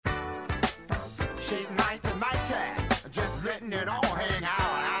She's mighty, mighty, just letting it all hang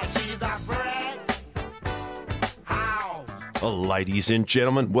out. She's a brick house. Well, ladies and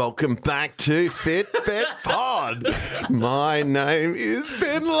gentlemen, welcome back to Fitbit Pod. My name is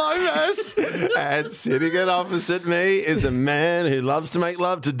Ben Lomas, and sitting in opposite me is a man who loves to make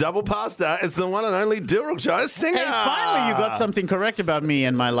love to double pasta. It's the one and only Dilruk Joe Singer. Hey, finally you got something correct about me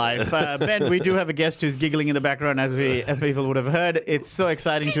and my life. Ben, we do have a guest who's giggling in the background, as people would have heard. It's so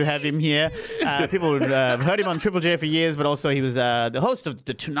exciting to have him here. People would have heard him on Triple J for years, but also he was the host of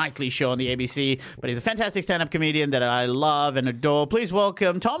the Tonightly Show on the ABC. But he's a fantastic stand-up comedian that I love and adore. Please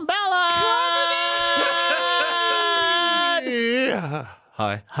welcome Tom Ballard!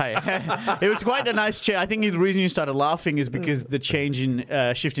 Hi. Hi. It was quite a nice change. I think the reason you started laughing is because the change in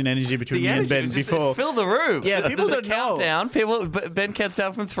shift in energy between me and Ben before. Fill the room. Yeah, people There's don't know. countdown. Ben counts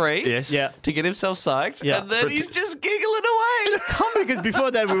down from 3. Yes. Yeah. To get himself psyched. Yeah. And then he's just giggling away. Comedy, because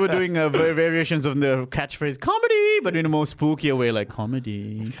before that we were doing variations of the catchphrase comedy, but in a more spookier way, like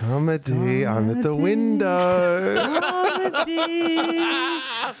comedy. Comedy, I'm at the window. Comedy.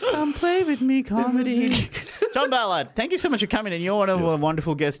 Come play with me, comedy. Tom Ballard, thank you so much for coming, and you're one of our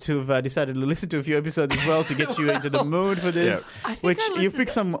wonderful guests who've decided to listen to a few episodes as well to get you into the mood for this. I think Which I you listened-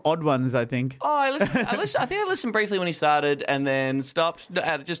 picked some odd ones, I think. Oh, I think I listened briefly when he started and then stopped.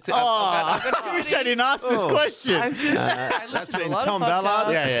 I wish I didn't ask this question. I listened to a been lot Tom of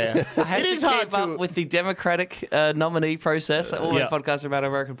Ballard. podcasts. Yeah. I had It to is keep hard up to- with the Democratic nominee process. All Yeah. my podcasts are about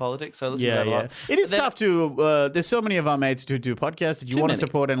American politics, so I listen to that a lot. It is But then- tough to. There's so many of our mates who do podcasts that you Too want to many.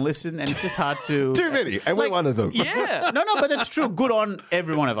 support and listen, and it's just hard to. Too many, and we're one of them. Yeah. No, but that's true. Good on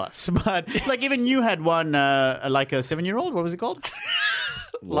every one of us. But like even you had one, like a 7-year-old. What was it called?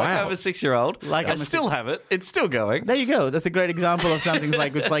 Like Wow. I'm a 6-year-old. Like I I'm a still have it. It's still going. There you go. That's a great example of something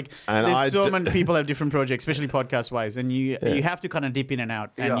like it's like And there's I so d- many people have different projects, especially podcast wise, and you have to kind of dip in and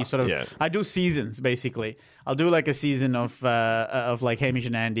out, and you sort of. Yeah. I do seasons basically. I'll do like a season of like Hamish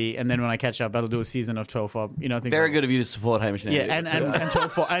and Andy, and then when I catch up, I'll do a season of Tofop. You know, things Very like good of you to support Hamish and Yeah, Andy. and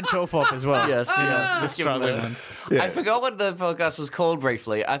Tofop as well. Yes. the Give him struggling a- ones. I forgot what the podcast was called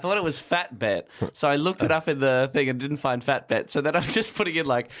briefly. I thought it was Fat Bet. So I looked it up in the thing and didn't find Fat Bet. So then I'm just putting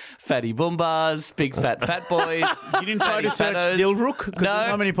in like Fatty Boombas, Big Fat Boys. You didn't try to search Fattos. Dilruk? Because No. there's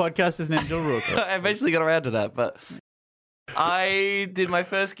not many podcasters named Dilruk. I eventually got around to that, but I did my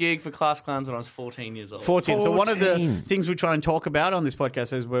first gig for Class Clowns when I was 14 years old. 14. So one of the 14. things we try and talk about on this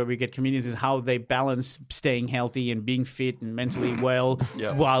podcast is where we get comedians is how they balance staying healthy and being fit and mentally well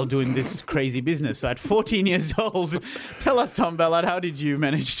while doing this crazy business. So at 14 years old, tell us, Tom Ballard, how did you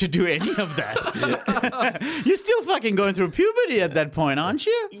manage to do any of that? You're still fucking going through puberty at that point, aren't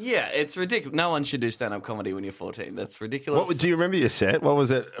you? Yeah, it's ridiculous. No one should do stand-up comedy when you're 14. That's ridiculous. Do you remember your set? What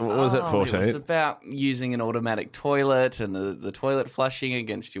was it? What was it? 14. It was about using an automatic toilet and the toilet flushing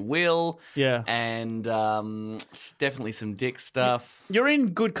against your will. Yeah. And definitely some dick stuff. You're in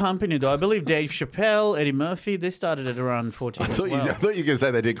good company, though. I believe Dave Chappelle, Eddie Murphy, they started at around 14 I as thought well. you were going to say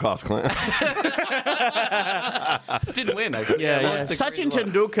they did Class Clowns. Didn't win, actually. Yeah. Lost the Sachin green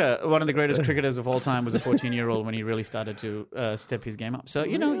one. Tendulkar, one of the greatest cricketers of all time, was a 14-year-old when he really started to step his game up. So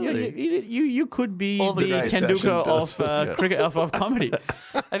you know, you could be All the the great Tendulkar Sachin of cricket of comedy.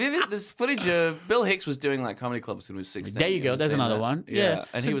 Have you ever, there's footage of Bill Hicks was doing like comedy clubs when he was 16. There you go, ever there's seen another that? one. Yeah. Yeah.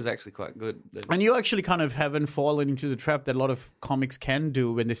 And So- he was actually quite good. And you actually kind of haven't fallen into the trap that a lot of comics can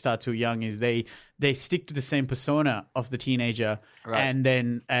do when they start too young. Is they stick to the same persona of the teenager, Right. and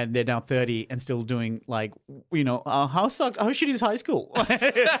they're now 30 and still doing like how shitty is high school.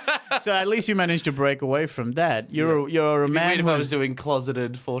 So at least you managed to break away from that. You're a It'd be man weird if who I was doing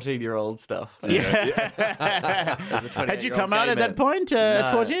closeted 14-year-old stuff. As a Had you 28-year-old come out gay at that man. point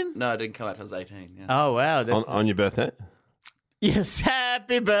at 14? No, I didn't come out until I was 18. Yeah. Oh wow! That's, on your birthday? yes,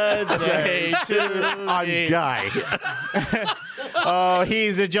 happy birthday to I'm me. gay. Oh,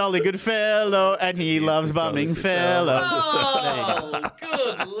 he's a jolly good fellow, and he loves bumming fellows. Oh,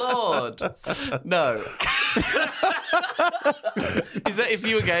 good lord! No. Is that if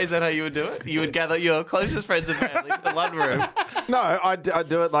you were gay? Is that how you would do it? You would gather your closest friends and family to the one room. No, I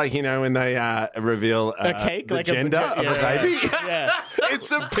do it like, when they reveal A cake, the like gender of a yeah. baby. Yeah.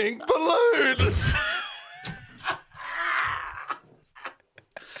 It's a pink balloon.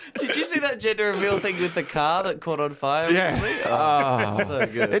 Did you see that gender reveal thing with the car that caught on fire? Yeah. recently? Oh, so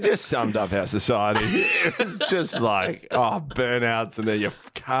good. It just summed up our society. It was just like, burnouts and then your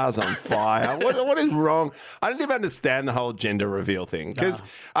car's on fire. What is wrong? I didn't even understand the whole gender reveal thing. Because,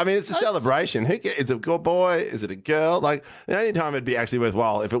 it's a celebration. Is it a good boy? Is it a girl? Like, the only time it'd be actually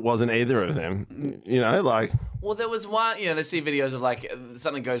worthwhile if it wasn't either of them. Well, there was one, they see videos of like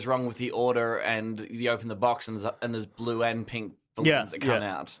something goes wrong with the order and you open the box and there's blue and pink balloons that come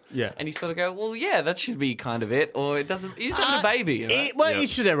out. Yeah. And you sort of go, well, yeah, that should be kind of it. Or it doesn't, you're just having a baby. Right?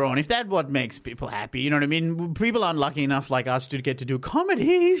 Each to their own. If that's what makes people happy, you know what I mean? People aren't lucky enough like us to get to do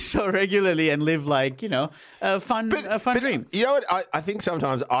comedy so regularly and live like, a fun dream. You know what? I think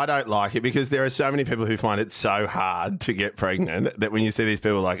sometimes I don't like it because there are so many people who find it so hard to get pregnant that when you see these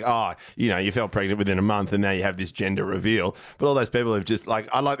people like, you felt pregnant within a month and now you have this gender reveal. But all those people have just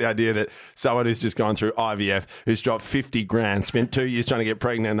I like the idea that someone who's just gone through IVF, who's dropped 50 grand, spent 2 years trying to get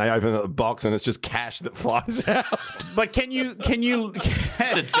pregnant, and they open up the box and it's just cash that flies out. But can you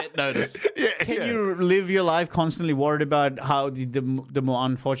The debt notice. Can you live your life constantly worried about how the more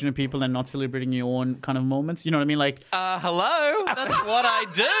unfortunate people and not celebrating your own kind of moments? You know what I mean? Like, Hello, that's what I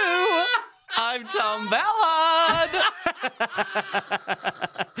do. I'm Tom Ballard.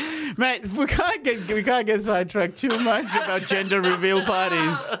 mate, we can't get sidetracked too much about gender reveal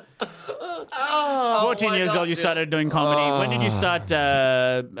parties. 14 years old, you started doing comedy. When did you start,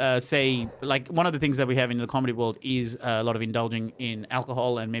 one of the things that we have in the comedy world is a lot of indulging in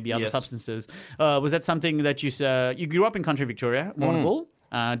alcohol and maybe other Yes. substances. Was that something that you grew up in country Victoria, Warrnambool,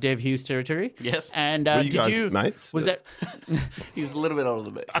 Dave Hughes territory? Yes. And Were you guys mates? Was that? He was a little bit older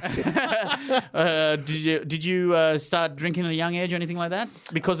than me. Did you start drinking at a young age or anything like that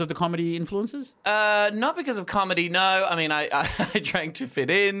because of the comedy influences? Not because of comedy, no. I mean, I drank to fit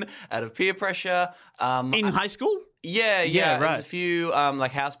in, out of peer pressure. In high school? Yeah, Yeah, There right. was a few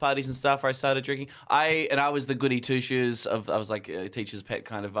house parties and stuff where I started drinking. I was the goody two shoes I was like a teacher's pet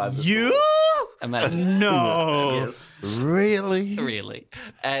kind of vibe. You? Imagine. No. Yes, Really? really.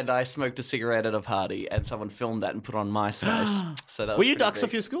 And I smoked a cigarette at a party, and someone filmed that and put on MySpace. So that was Were you pretty ducks big.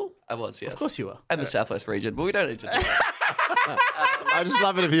 off your school? I was, yes. Of course you were. And the Southwest region, but we don't need to do that. I just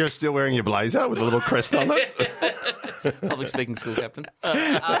love it if you're still wearing your blazer with a little crest on it. Public speaking school captain.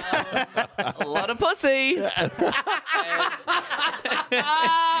 A lot of pussy.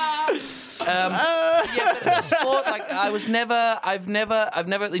 But sport, I've never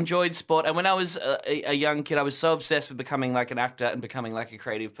enjoyed sport. And when I was a young kid, I was so obsessed with becoming like an actor and becoming like a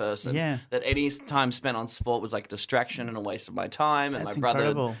creative person that any time spent on sport was like a distraction and a waste of my time. And That's my brother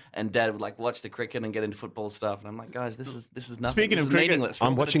incredible. and dad would like watch the cricket and get into football stuff. And I'm like, guys, this is nothing. Speaking This of is cricket, meaningless. We're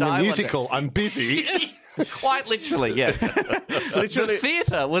I'm gonna watching the die one day. musical. I'm busy. Quite literally, yes. Literally. The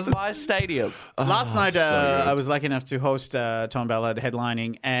theatre was my stadium. Last night, I was lucky enough to host Tom Ballard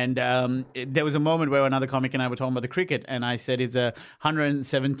headlining, and there was a moment where another comic and I were talking about the cricket, and I said it's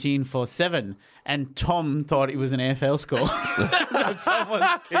 117 for 7, and Tom thought it was an AFL score. That someone's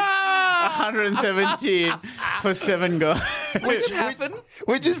kicked 117 for 7 goals. Which happened?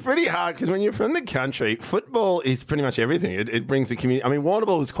 Which is pretty hard because when you're from the country, football is pretty much everything. It brings the community. I mean,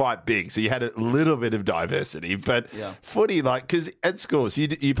 Warrnambool was quite big, so you had a little bit of diversity. But footy, because at school, so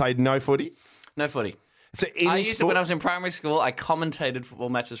you played no footy? No footy. So I used to, when I was in primary school, I commentated football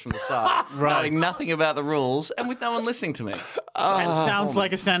matches from the side, knowing nothing about the rules and with no one listening to me. That sounds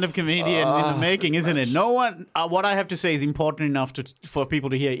like a stand-up comedian in the making, isn't it? No one. What I have to say is important enough for people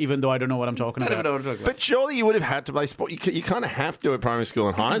to hear, even though I don't know what I'm talking I don't about. know what I'm talking about. But surely you would have had to play sport. You kind of have to at primary school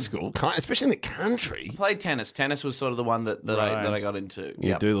and high school, especially in the country. Played tennis. Tennis was sort of the one that I got into.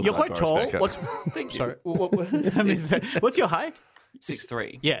 You do look You're like quite tall. Boris Becker. Sorry. I mean, what's your height?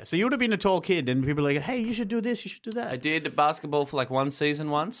 6'3". Yeah, so you would have been a tall kid, and people are like, "Hey, you should do this. You should do that." I did basketball for like one season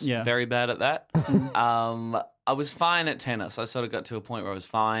once. Yeah. Very bad at that. I was fine at tennis. I sort of got to a point where I was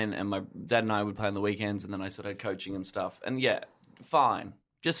fine, and my dad and I would play on the weekends, and then I sort of had coaching and stuff. And yeah, fine.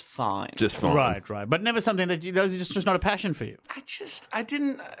 Just fine. Just fine. Right. But never something that is just not a passion for you. I just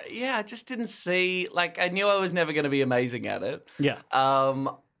didn't see, like, I knew I was never going to be amazing at it. Yeah.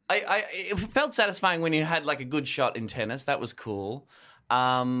 It felt satisfying when you had like a good shot in tennis. That was cool.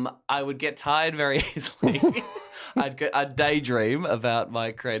 I would get tired very easily. I'd daydream about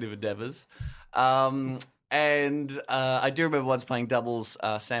my creative endeavors. And I do remember once playing doubles.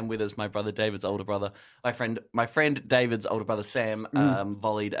 Sam Withers, my brother David's older brother, my friend David's older brother Sam,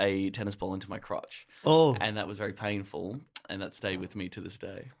 volleyed a tennis ball into my crotch. Oh. And that was very painful, and that stayed with me to this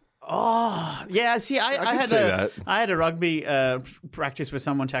day. Oh, yeah. See, I can see that. had a rugby practice where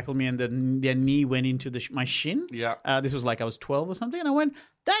someone tackled me and their knee went into my shin. Yeah. This was like I was 12 or something, and I went,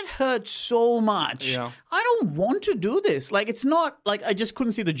 that hurt so much. Yeah. I don't want to do this. Like, it's not like I just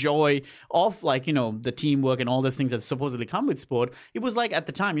couldn't see the joy of, like, you know, the teamwork and all those things that supposedly come with sport. It was like at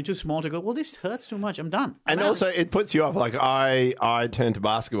the time you're too small to go, well, this hurts too much. I'm done. And also, it puts you off. Like, I turned to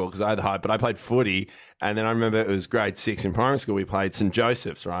basketball because I had the height, but I played footy. And then I remember it was grade 6 in primary school. We played St.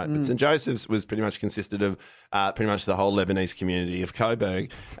 Joseph's, right? But St. Joseph's was pretty much consisted of pretty much the whole Lebanese community of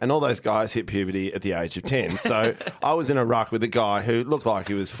Coburg. And all those guys hit puberty at the age of 10. So I was in a ruck with a guy who looked like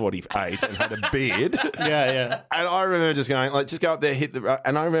he was 48 and had a beard. Yeah. And I remember just going, like, just go up there, hit the...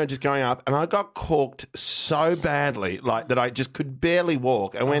 And I remember just going up, and I got corked so badly, like, that I just could barely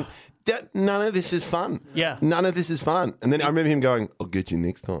walk. And went, none of this is fun. Yeah. None of this is fun. And then I remember him going, I'll get you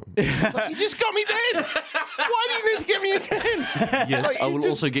next time. Like, you just got me then. Why do you need to get me again? Yes, Like, I you will just-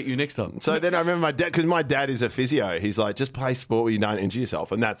 also get you next time. So then I remember my dad, because my dad is a physio. He's like, just play sport where you don't injure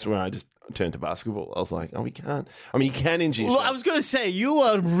yourself. And that's when I just turned to basketball. I was like, oh, we can't. I mean, you can injure yourself. Well, I was going to say, you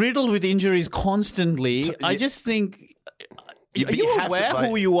are riddled with injuries constantly. I just think... Yeah, Are but you have to aware play-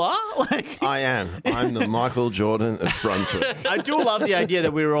 who you are? Like, I am. I'm the Michael Jordan of Brunswick. I do love the idea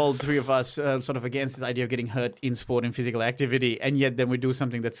that we're all three of us sort of against this idea of getting hurt in sport and physical activity, and yet then we do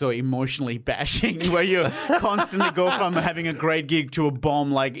something that's so emotionally bashing, where you constantly go from having a great gig to a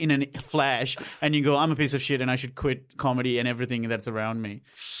bomb like in a flash, and you go, I'm a piece of shit and I should quit comedy and everything that's around me.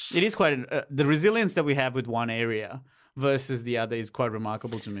 It is quite the resilience that we have with one area versus the other is quite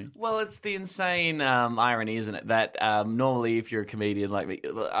remarkable to me. Well, it's the insane irony, isn't it? That normally, if you're a comedian like me,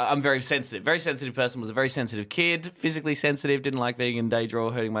 I'm very sensitive person, was a very sensitive kid, physically sensitive, didn't like being in danger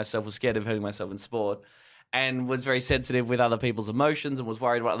or hurting myself, was scared of hurting myself in sport, and was very sensitive with other people's emotions and was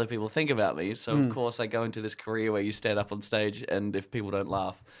worried what other people think about me. So, of course, I go into this career where you stand up on stage and if people don't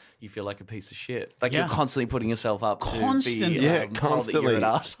laugh, you feel like a piece of shit. Like you're constantly putting yourself up to be told that you're an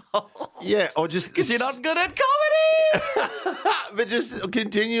asshole. Yeah, or just... Because you're not good at comedy! But just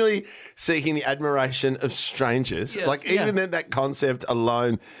continually seeking the admiration of strangers. Yes. Like, even then, that concept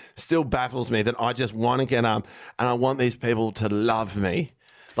alone still baffles me, that I just want to get up and I want these people to love me.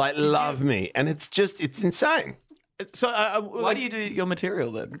 Like, love me. And it's insane. So, Why do you do your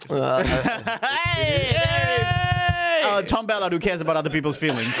material then? Tom Ballard, who cares about other people's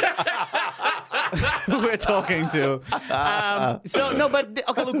feelings. We're talking to.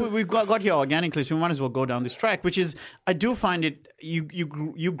 Okay, look, we've got here organically, so we might as well go down this track, which is, I do find it, you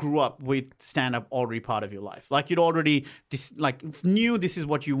grew up with stand-up already part of your life. Like, you'd already knew this is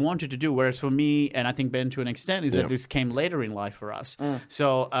what you wanted to do, whereas for me, and I think Ben to an extent, is that this came later in life for us.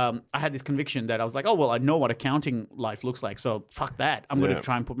 So I had this conviction that I was like, oh, well, I know what accounting life looks like, so fuck that. I'm going to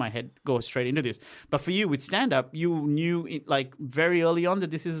try and put my head, go straight into this. But for you, with stand-up, you knew, like, very early on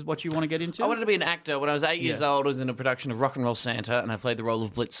that this is what you want to get into? I wanted to be an actor. When I was 8 years old, I was in a production of Rock and Roll Santa, and I played the role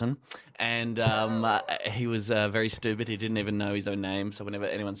of Blitzen. And he was very stupid. He didn't even know his own name. So whenever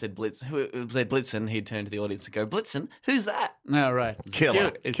anyone said Blitzen, he'd turn to the audience and go, Blitzen, who's that? Oh, right.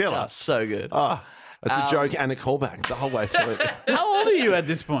 Killer. It's Killer. just so good. Oh, that's a joke and a callback the whole way through. How old are you at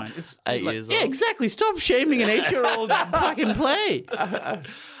this point? It's 8 years old. Yeah, exactly. Stop shaming an 8-year-old fucking play.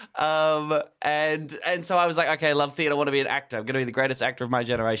 And so I was like, okay, I love theatre. I want to be an actor. I'm going to be the greatest actor of my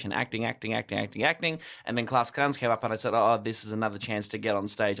generation. Acting. And then Class Guns came up and I said, oh, this is another chance to get on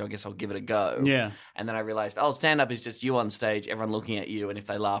stage. I guess I'll give it a go. Yeah. And then I realized, stand-up is just you on stage, everyone looking at you, and if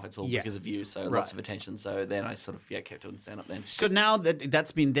they laugh, it's all because of you. So lots of attention. So then I sort of, kept doing stand-up then. So now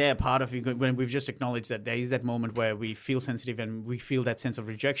that's been there, part of you, when we've just acknowledged that there is that moment where we feel sensitive and we feel that sense of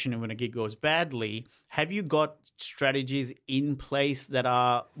rejection, and when a gig goes badly, have you got strategies in place that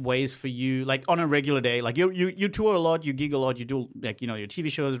are ways for you, like on a regular day, like you tour a lot, you gig a lot, you do your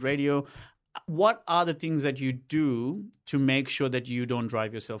TV shows, radio. What are the things that you do to make sure that you don't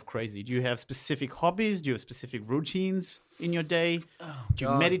drive yourself crazy? Do you have specific hobbies? Do you have specific routines in your day? Do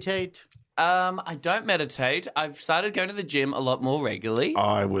you meditate? I don't meditate. I've started going to the gym a lot more regularly.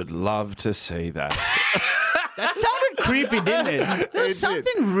 I would love to see that. That sounded creepy, didn't it? There's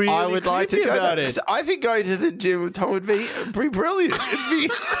something really I would like to creepy go about to, it. I think going to the gym with Tom would be brilliant. It'd be,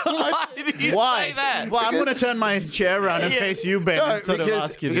 Why did you say that? Well, I'm going to turn my chair around and face you, Ben, and sort of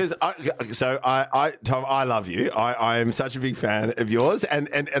ask you this. Tom, I love you. I am such a big fan of yours, and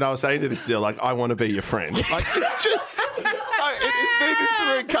I was saying to this deal, like, I want to be your friend. Like, it's just, it's been this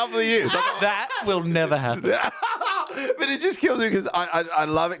for a couple of years. Like, That will never happen. but it just kills me because I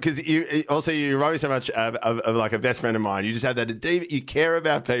love it because you remind me so much of like a best friend of mine. You just have that deep, you care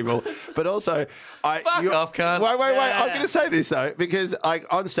about people, but also Fuck off, cunt. Wait. I'm going to say this though because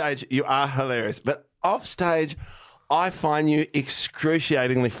like on stage you are hilarious, but off stage I find you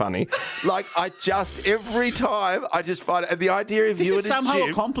excruciatingly funny. Like every time I just find it, and the idea of This you is at a somehow gym,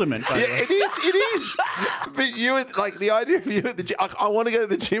 a compliment, by the way. it is. But the idea of you at the gym, I want to go to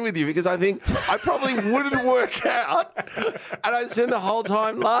the gym with you because I think I probably wouldn't work out, and I'd spend the whole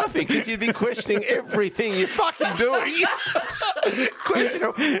time laughing because you'd be questioning everything you're fucking doing.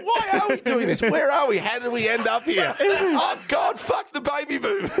 Questioning, why are we doing this? Where are we? How did we end up here? Oh God, fuck the baby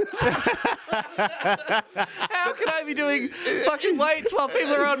boomers. How can I be doing fucking weights while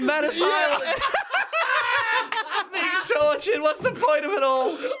people are on Manus Island? Being tortured. What's the point of it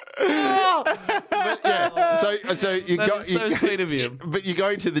all? So you That is so sweet of you. But you're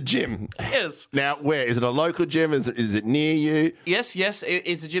going to the gym. Yes. Now, where is it? A local gym? Is it near you? Yes.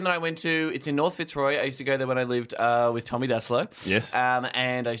 It's a gym that I went to. It's in North Fitzroy. I used to go there when I lived with Tommy Daslow. Yes.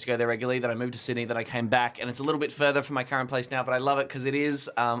 And I used to go there regularly. Then I moved to Sydney. Then I came back, and it's a little bit further from my current place now. But I love it because it is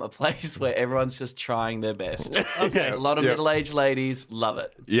a place where everyone's just trying their best. Okay. A lot of middle-aged ladies love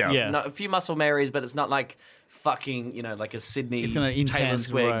it. Yeah. A few muscle Marys, but it's not like fucking, like a Sydney It's an intense, Taylor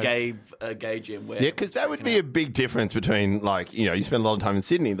Square right. gay gym. Where Yeah, because that would be a big difference between, you spend a lot of time in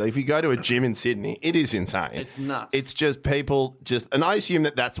Sydney. If you go to a gym in Sydney, it is insane. It's nuts. It's just people and I assume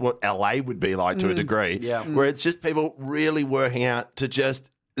that that's what LA would be like to a degree. Yeah. Where it's just people really working out to just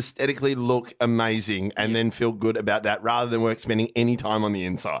aesthetically look amazing and then feel good about that rather than spending any time on the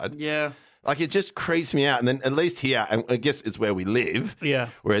inside. Yeah. Like, it just creeps me out. And then at least here, and I guess it's where we live,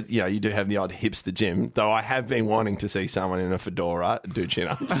 where it's, you do have the odd hipster gym, though I have been wanting to see someone in a fedora do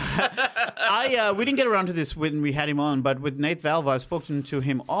chin-ups. We didn't get around to this when we had him on, but with Nate Valve, I've spoken to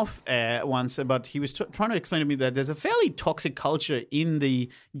him off once, but he was trying to explain to me that there's a fairly toxic culture in the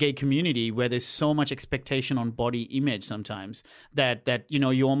gay community where there's so much expectation on body image sometimes that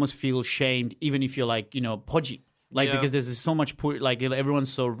you almost feel shamed even if you're podgy. Because there's so much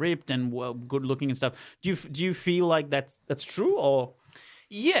everyone's so ripped and good looking and stuff. Do you feel like that's true or?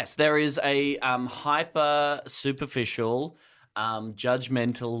 Yes, there is a hyper superficial,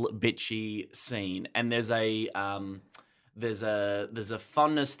 judgmental, bitchy scene, and there's a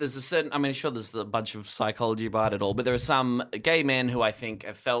fondness. There's a certain. I mean, sure, there's a bunch of psychology about it all, but there are some gay men who I think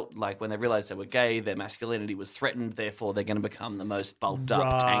have felt like when they realized they were gay, their masculinity was threatened. Therefore, they're going to become the most bulked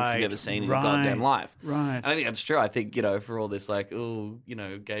up tanks you've ever seen in your goddamn life. Right. And I think that's true. I think for all this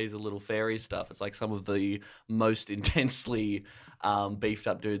gays are little fairy stuff. It's like some of the most intensely beefed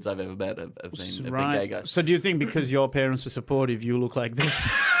up dudes I've ever met have been gay guys. So, do you think because your parents were supportive, you look like this?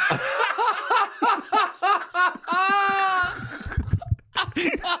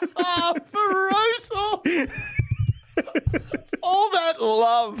 Brutal. All that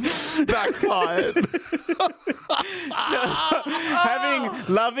love backfired.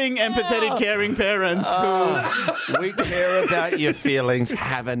 Having loving, empathetic, caring parents who... We care about your feelings.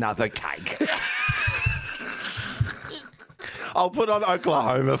 Have another cake. I'll put on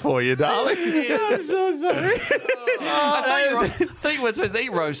Oklahoma for you, darling. I'm so sorry. I thought you weren't supposed to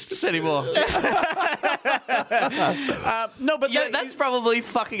eat roasts anymore. No, but that's probably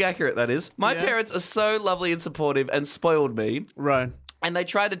fucking accurate, that is. My parents are so lovely and supportive and spoiled me. Right. And they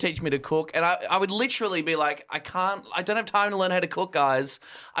tried to teach me to cook, and I would literally be like, I don't have time to learn how to cook, guys.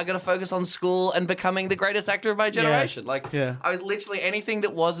 I got to focus on school and becoming the greatest actor of my generation. I was literally anything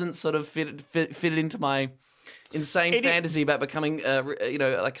that wasn't sort of fitted into my insane fantasy about becoming,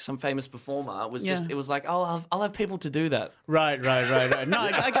 like some famous performer was just. It was like, I'll have people to do that. Right. No,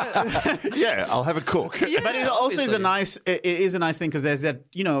 yeah, I'll have a cook. Yeah, but it also is a nice. It is a nice thing because there's that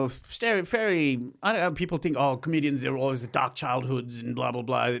very. I don't know. People think, comedians they're always dark childhoods and blah blah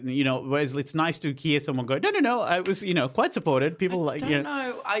blah. Whereas it's nice to hear someone go, no. I was quite supported. People I don't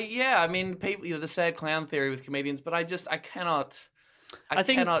know. I mean, people. The sad clown theory with comedians, but I cannot. I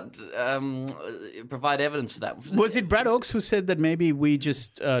cannot provide evidence for that. Was it Brad Oakes who said that maybe we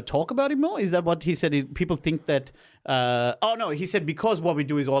just talk about it more? Is that what he said? People think that... he said because what we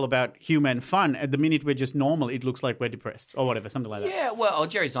do is all about humor and fun, at the minute we're just normal, it looks like we're depressed or whatever, something like that. Yeah, well,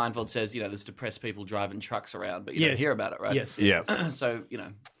 Jerry Seinfeld says, there's depressed people driving trucks around, but you don't hear about it, right? Yes. Yeah. So,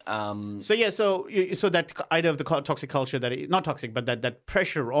 So that idea of the toxic culture, not toxic, but that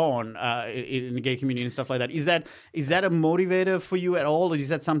pressure on in the gay community and stuff like that, is that a motivator for you at all? Or is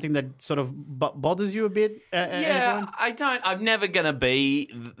that something that sort of bothers you a bit? I don't. I'm never going to be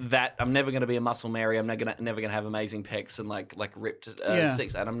that. I'm never going to be a muscle Mary. I'm never going to have amazing pecs and like ripped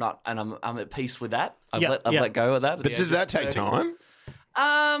six. And I'm not. And I'm at peace with that. I've let go of that. But did that take time?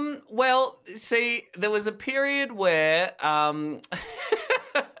 Well, see, there was a period where I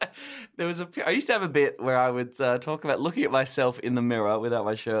used to have a bit where I would talk about looking at myself in the mirror without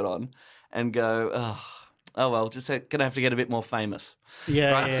my shirt on and go, oh well, just gonna have to get a bit more famous.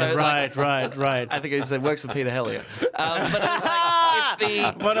 Right. I think it works for Peter Hellier. But it was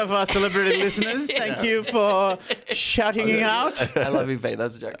like, one of our celebrity listeners, thank you for shouting it out. I love you, Pete.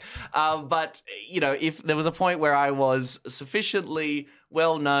 That's a joke. But if there was a point where I was sufficiently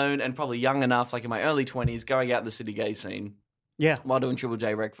well known and probably young enough, like in my early 20s, going out in the city gay scene. while doing Triple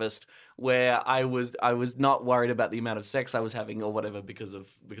J breakfast, where I was not worried about the amount of sex I was having or whatever because of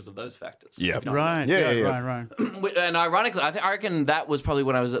those factors. Yeah. Right. Right. And ironically, I reckon that was probably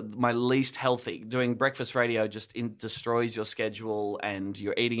when I was at my least healthy. Doing breakfast radio just destroys your schedule, and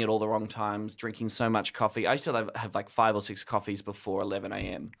you're eating at all the wrong times, drinking so much coffee. I used to have like 5 or 6 coffees before 11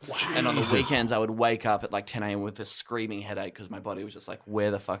 a.m. Wow. And on the weekends, I would wake up at like 10 a.m. with a screaming headache because my body was just like,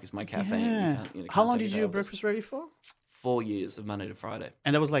 where the fuck is my caffeine? Yeah. How long did you do breakfast radio for? 4 years of Monday to Friday.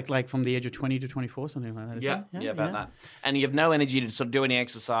 And that was like from the age of 20 to 24, something like that? Yeah, about that. And you have no energy to sort of do any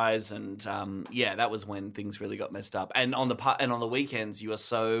exercise, and that was when things really got messed up. And on the weekends, you are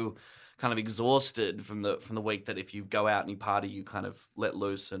so kind of exhausted from the week that if you go out and you party, you kind of let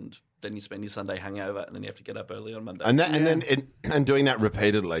loose, and then you spend your Sunday hangover, and then you have to get up early on Monday. And doing that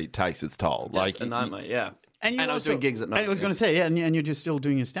repeatedly takes its toll. Just like a nightmare, yeah. And I was doing gigs at night. I was going to say, and you're just still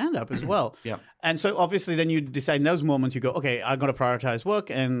doing your stand-up as well. Yeah. And so obviously then you decide in those moments, you go, okay, I'm going to prioritize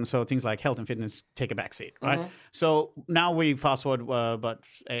work. And so things like health and fitness take a backseat, right? Mm-hmm. So now we fast forward about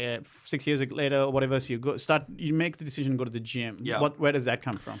 6 years later or whatever. So you make the decision to go to the gym. Yeah. Where does that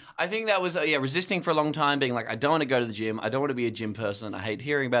come from? I think that was, resisting for a long time, being like, I don't want to go to the gym. I don't want to be a gym person. I hate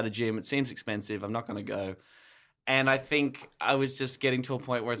hearing about a gym. It seems expensive. I'm not going to go. And I think I was just getting to a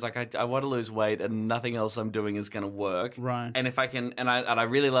point where it's like I want to lose weight, and nothing else I'm doing is going to work. Right. And if I can, and I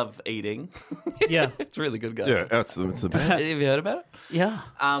really love eating. Yeah, it's really good, guys. Yeah, it's the best. Have you heard about it? Yeah.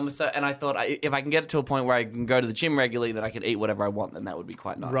 And I thought if I can get to a point where I can go to the gym regularly, that I can eat whatever I want, then that would be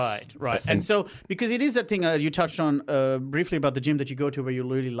quite nice. Right. And so because it is that thing you touched on briefly about the gym that you go to where you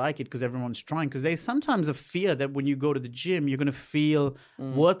really like it because everyone's trying. Because there's sometimes a fear that when you go to the gym, you're going to feel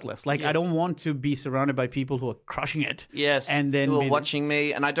worthless. Like I don't want to be surrounded by people who are crushing it. Yes, and then who are watching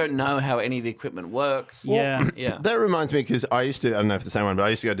me, and I don't know how any of the equipment works. Yeah. That reminds me, because I used to, I don't know if it's the same one, but I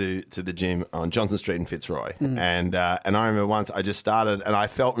used to go to the gym on Johnson Street in Fitzroy. And I remember once I just started and I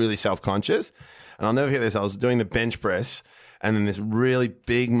felt really self-conscious. And I'll never forget this. I was doing the bench press, and then this really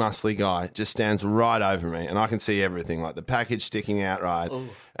big, muscly guy just stands right over me, and I can see everything, like the package sticking out, right? Ooh.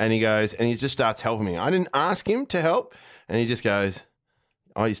 And he goes, and he just starts helping me. I didn't ask him to help, and he just goes,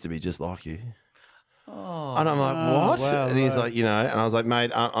 I used to be just like you. Oh, and I'm like, what? Wow, and he's like, and I was like,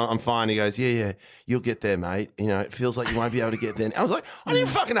 mate, I'm fine. He goes, yeah, you'll get there, mate. It feels like you won't be able to get there. And I was like, I didn't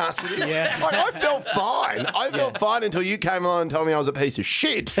fucking ask for this. Yeah. Like, I felt fine. I felt fine until you came along and told me I was a piece of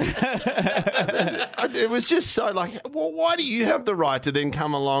shit. It was just so like, well, why do you have the right to then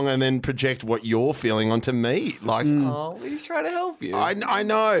come along and then project what you're feeling onto me? Like, he's trying to help you. I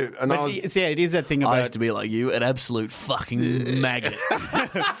know. And it is that thing about... I used to be like you, an absolute fucking maggot.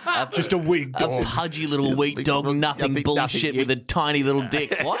 Just a weak dog. A pudgy little weak dog, nothing bullshit with a tiny little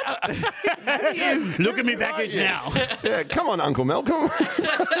dick. What? Look at me package now. Yeah, come on, Uncle Malcolm.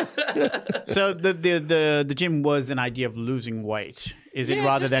 So the gym was an idea of losing weight. Is it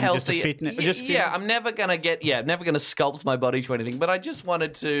rather than healthy. just a fitness? I'm never gonna sculpt my body to anything, but I just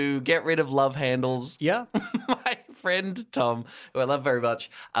wanted to get rid of love handles. Yeah. My friend Tom, who I love very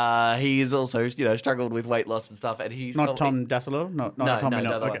much, he's also struggled with weight loss and stuff, and he's not Tom Dassolo, no,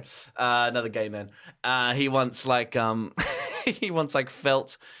 another okay. one. Another gay man. He once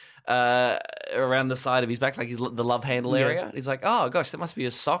felt around the side of his back, like the love handle area. He's like, oh gosh, there must be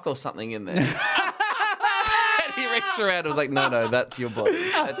a sock or something in there. He reached around and was like, no, that's your body.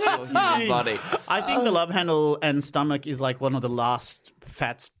 That's your human body. I think the love handle and stomach is like one of the last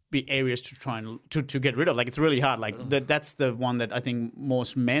fats areas to try and to get rid of. Like, it's really hard. Like that's the one that I think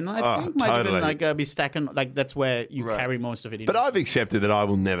most men think might even be stacking. Like, that's where you carry most of it in. But I've accepted that I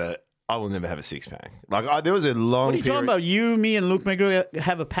will never have a six-pack. Like, there was a long What are you talking about? You, me, and Luke McGregor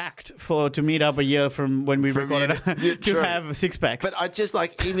have a pact to meet up a year from when we recorded to have six-packs. But I just,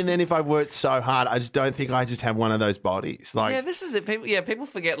 like, even then, if I worked so hard, I just don't think I just have one of those bodies. Like, yeah, this is it. People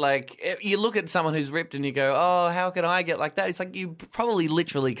forget, like, you look at someone who's ripped and you go, oh, how can I get like that? It's like, you probably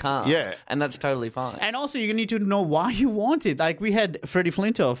literally can't. Yeah. And that's totally fine. And also, you need to know why you want it. Like, we had Freddie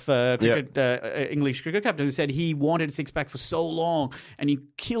Flintoff, English cricket captain, who said he wanted a six-pack for so long, and he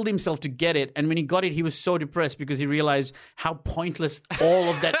killed himself to get it. And when he got it, he was so depressed because he realized how pointless all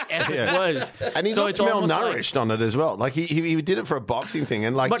of that effort was. And he looked malnourished on it as well. Like, he did it for a boxing thing,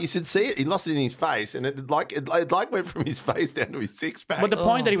 and you should see it. He lost it in his face, and it went from his face down to his six-pack. But the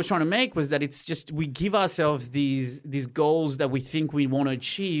point that he was trying to make was that it's just we give ourselves these goals that we think we want to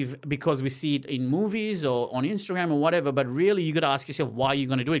achieve because we see it in movies or on Instagram or whatever. But really, you got to ask yourself why you're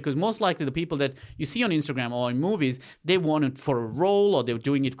going to do it. Because most likely the people that you see on Instagram or in movies, they want it for a role, or they're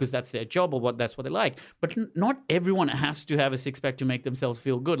doing it because that's their job or that's what they like. But not everyone has to have a six-pack to make themselves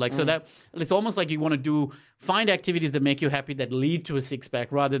feel good. Like, so that it's almost like you want to find activities that make you happy that lead to a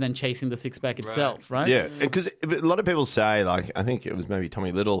six-pack rather than chasing the six-pack itself, right? Yeah, because a lot of people say, like, I think it was maybe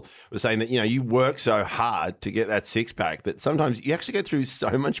Tommy Little was saying that, you work so hard to get that six-pack that sometimes you actually go through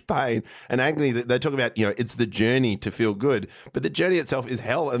so much pain and agony that they talk about, it's the journey to feel good, but the journey itself is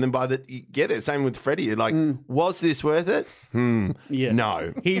hell. And then you get there. Same with Freddie. You're like, was this worth it? Yeah.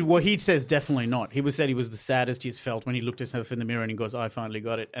 No. He says definitely not. He said he was the saddest he's felt when he looked at himself in the mirror and he goes, I finally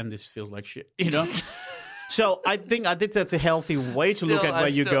got it, and this feels like shit, So I think that's a healthy way to look at where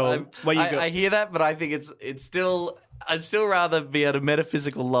you go. I hear that, but I think it's still. I'd still rather be at a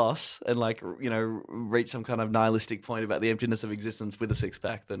metaphysical loss and reach some kind of nihilistic point about the emptiness of existence with a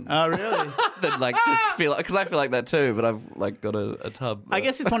six-pack than really? than just feel, because I feel like that too, but I've got a tub. I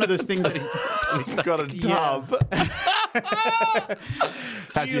guess it's one of those things that He's got a tub.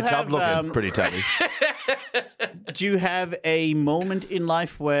 How's your tub looking? Pretty tubby. Do you have a moment in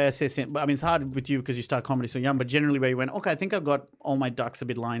life where, it's hard with you because you start comedy so young, but generally where you went, okay, I think I've got all my ducks a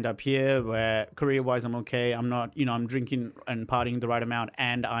bit lined up here, where career-wise I'm okay, I'm not, I'm drinking and partying the right amount,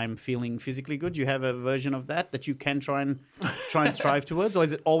 and I'm feeling physically good? Do you have a version of that you can try and strive towards, or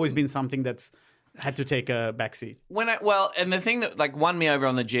has it always been something that's had to take a backseat? And the thing that won me over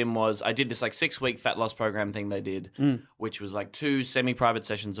on the gym was I did this 6-week fat loss program thing they did, which was 2 semi-private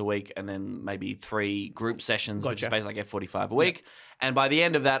sessions a week and then maybe 3 group sessions, which is basically F45 a week. And by the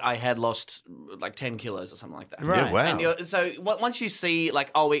end of that, I had lost 10 kilos or something like that. Right. Yeah, wow. And so once you see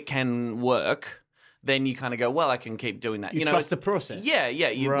it can work, then you kind of go, well, I can keep doing that. You trust the process. Yeah.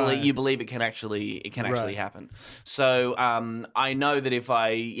 You believe it can actually happen. So I know that if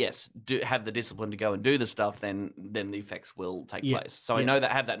I do have the discipline to go and do the stuff, then the effects will take place. So I know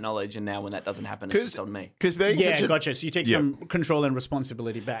that, have that knowledge, and now when that doesn't happen, it's just on me. Gotcha. So you take some control and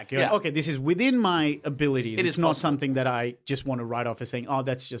responsibility back. You're like, okay, this is within my abilities. It's not something that I just want to write off as saying, oh,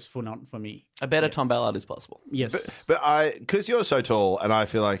 that's just not for me. A better Tom Ballard is possible. Yes. But because you're so tall, and I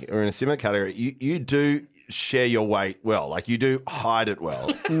feel like we're in a similar category, you do share your weight well. Like, you do hide it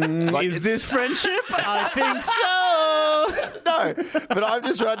well. Is this friendship? I think so. No, but I'm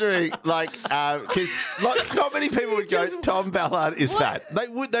just wondering, because not many people would go, Tom Ballard is fat.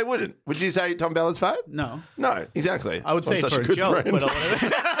 They wouldn't. Would you say Tom Ballard's fat? No, exactly. I would say such for a good joke, friend.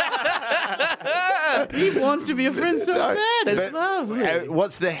 He wants to be a friend so bad. It's lovely.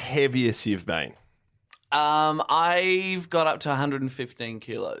 What's the heaviest you've been? I've got up to 115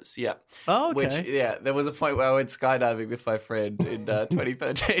 kilos. Yeah. Oh, okay. Which, there was a point where I went skydiving with my friend in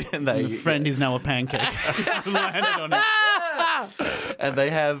 2013, and the friend is now a pancake. Landed on it. And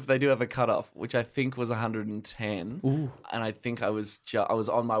they do have a cutoff, which I think was 110. Ooh. And I think I was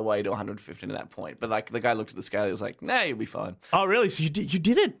on my way to 115 at that point. But the guy looked at the scale, he was like, "Nah, you'll be fine." Oh, really? So you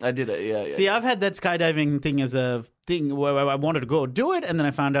did it? I did it. Yeah. See, I've had that skydiving thing as a thing where I wanted to go do it, and then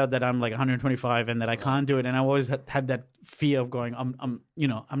I found out that I'm 125 and that I can't do it, and I always had that fear of going, I'm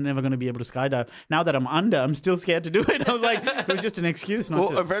never going to be able to skydive. Now that I'm under, I'm still scared to do it. I was like, it was just an excuse not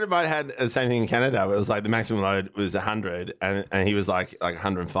to. A friend of mine had the same thing in Canada. Where it was the maximum load was 100, and he was like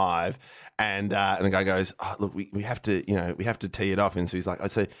 105, and the guy goes, "Oh, look, we have to tee it off." And so he's like,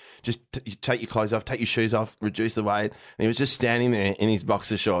 "I'd say just take your clothes off, take your shoes off, reduce the weight." And he was just standing there in his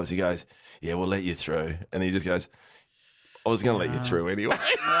boxer shorts. He goes, "Yeah, we'll let you through," and he just goes, "I was going to let you through anyway."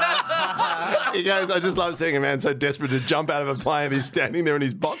 He goes, "I just love seeing a man so desperate to jump out of a plane. He's standing there in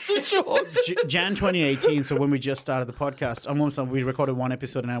his boxer shorts." Jan 2018, so when we just started the podcast, we recorded one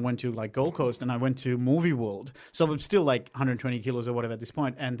episode and I went to Gold Coast and I went to Movie World. So I'm still 120 kilos or whatever at this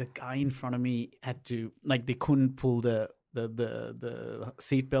point. And the guy in front of me had to, they couldn't pull the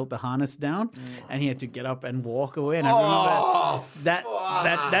seatbelt, the harness down, and he had to get up and walk away. And I remember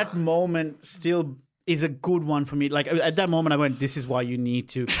that moment still is a good one for me. At that moment, I went, "This is why you need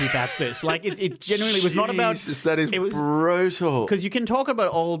to keep at this." It genuinely was not about. That is brutal. Because you can talk about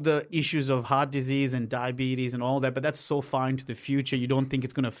all the issues of heart disease and diabetes and all that, but that's so far into the future. You don't think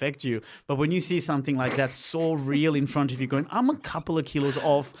it's going to affect you. But when you see something like that so real in front of you, going, "I'm a couple of kilos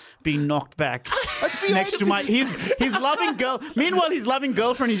off being knocked back next to his loving girl." Meanwhile, his loving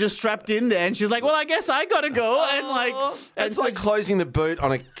girlfriend is just strapped in there, and she's like, "Well, I guess I gotta go." And it's like closing the boot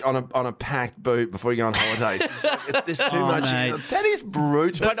on a packed boot before you go on holidays. There's too much. Mate. That is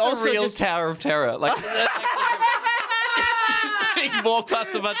brutal. But also the real Tower of Terror. Being walked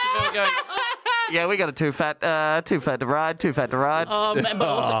past a bunch of people going, "Yeah, we got a too fat to ride. But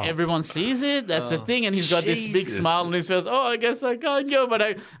also everyone sees it. That's the thing. And he's got this big smile on his face. "Oh, I guess I can't go."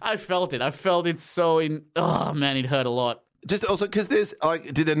 But I felt it. I felt it so oh man, it hurt a lot. Just also because there's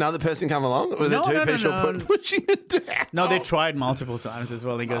like, did another person come along? Or No, the two no, no, people no. pushing it down? No, they tried multiple times as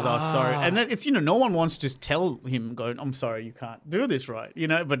well. He goes, "Oh, sorry," and then it's no one wants to tell him, "Going, I'm sorry, you can't do this right,"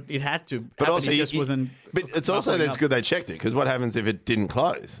 But it had to. But happen. also, it just wasn't. But it's also bubbling that's up. good they checked it because what happens if it didn't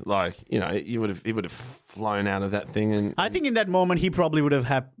close? Like he would have flown out of that thing and. I think in that moment he probably would have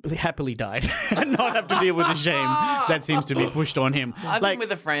happily died and not have to deal with the shame that seems to be pushed on him. I've been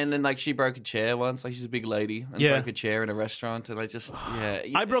with a friend and like she broke a chair once. Like she's a big lady and Yeah. broke a chair in a restaurant, and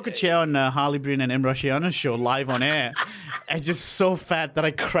I broke a chair on Harley Breen and Em Rashiana's show live on air. And just so fat that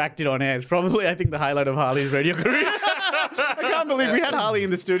I cracked it on air. It's probably, I think, the highlight of Harley's radio career. I can't believe we had Harley in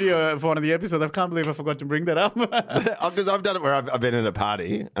the studio for one of the episodes. I can't believe I forgot to bring that up. Because I've done it where I've been at a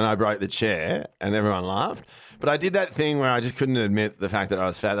party and I broke the chair and everyone laughed. But I did that thing where I just couldn't admit the fact that I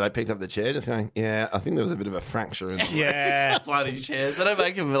was fat, that I picked up the chair just going, yeah, I think there was a bit of a fracture in the Yeah. bloody chairs. They don't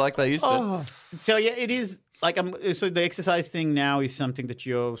make them like they used to. So yeah, it is like so the exercise thing now is something that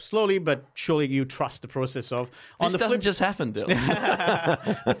you're slowly but surely you trust the process of. On This the doesn't flip, just happen,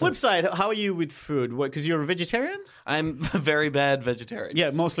 Dylan. the flip side, how are you with food? Because you're a vegetarian? I'm a very bad vegetarian. Yeah,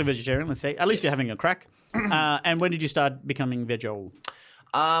 mostly vegetarian. Let's say at least you're having a crack. And when did you start becoming veggie?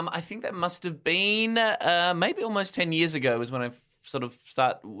 I think that must have been maybe almost 10 years ago was when I sort of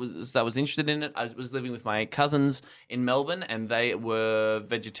was interested in it. I was living with my cousins in Melbourne and they were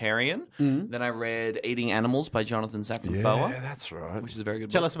vegetarian. Then I read Eating Animals by Jonathan Safran Foer. Yeah, that's right. Which is a very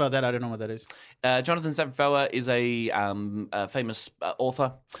good Tell book. us about that. I don't know what that is. Jonathan Safran Foer is a famous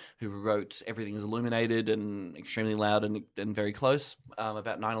author who wrote Everything is Illuminated and Extremely Loud and Very Close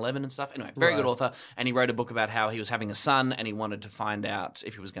about 9/11 and stuff. Anyway, very good author. And he wrote a book about how he was having a son and he wanted to find out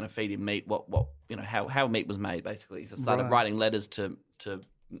if he was going to feed him meat, how meat was made, basically. So started writing letters to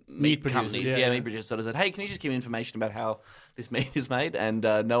meat producers, companies. yeah. Meat producers sort of said, hey, can you just give me information about how this meat is made? And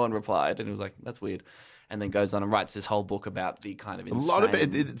no one replied. And he was like, that's weird. And then goes on and writes this whole book about the kind of insane... A lot of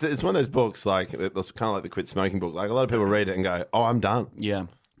it's one of those books, like it's kind of like the quit smoking book. Like a lot of people read it and go, "Oh, I'm done." Yeah.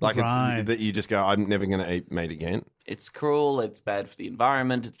 Like Right. it's that you just go, "I'm never going to eat meat again." It's cruel. It's bad for the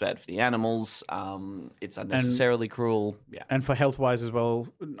environment. It's bad for the animals. It's unnecessarily cruel. Yeah. And for health wise as well,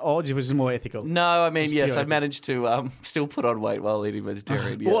 or was it more ethical? No, I mean, yes, pure I've managed to still put on weight while eating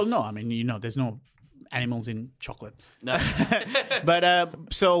vegetarian. Yes. Well, no, I mean, there's no animals in chocolate. No. But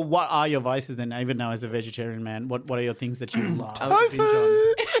so what are your vices then, even now as a vegetarian man? What are your things that you love? Tofu.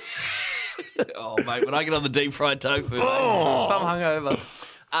 Oh, mate, when I get on the deep fried tofu, mate, if I'm hungover.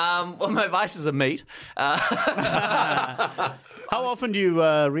 Well, my vices are meat. How often do you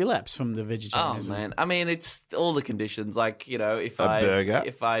relapse from the Oh vegetarianism? man, I mean, it's all the conditions. Like if burger.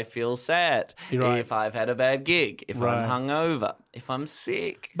 if I feel sad, You're right. if I've had a bad gig, if Right. I'm hungover, if I'm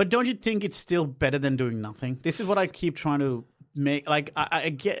sick. But don't you think it's still better than doing nothing? This is what I keep trying to make. Like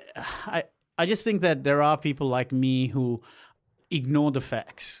I just think that there are people like me who ignore the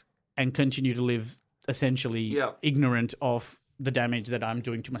facts and continue to live essentially Yeah. ignorant of the damage that I'm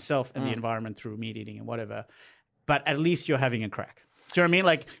doing to myself and the environment through meat eating and whatever. But at least you're having a crack. Do you know what I mean?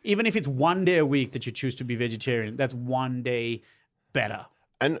 Like, even if it's one day a week that you choose to be vegetarian, that's one day better.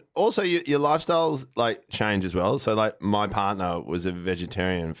 And also, your lifestyles like change as well. So, like, my partner was a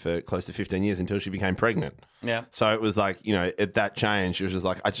vegetarian for close to 15 years until she became pregnant. Yeah. So it was like, at that change, she was just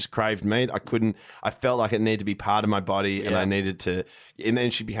like, I just craved meat. I felt like it needed to be part of my body and I needed to. And then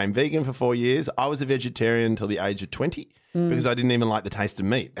she became vegan for 4 years. I was a vegetarian until the age of 20 because I didn't even like the taste of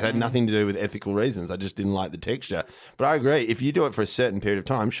meat. It had nothing to do with ethical reasons. I just didn't like the texture. But I agree. If you do it for a certain period of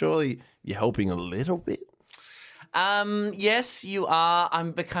time, surely you're helping a little bit. Yes, you are.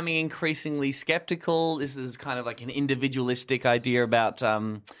 I'm becoming increasingly skeptical. This is kind of like an individualistic idea about,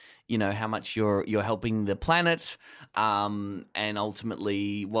 how much you're helping the planet, and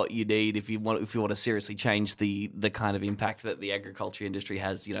ultimately what you need if you want to seriously change the kind of impact that the agriculture industry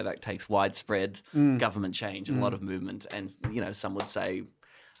has. That takes widespread government change and a lot of movement. And some would say,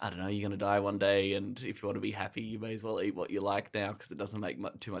 I don't know, you're going to die one day, and if you want to be happy, you may as well eat what you like now because it doesn't make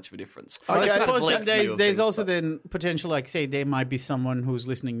too much of a difference. But Okay. I suppose Bleak then view there's of things, also but- then potential, like, say, there might be someone who's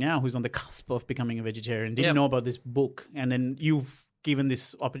listening now who's on the cusp of becoming a vegetarian, didn't Yep. know about this book, and then you've given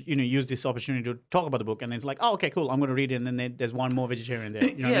this, used this opportunity to talk about the book, and then it's like, oh, okay, cool, I'm going to read it, and then there's one more vegetarian there.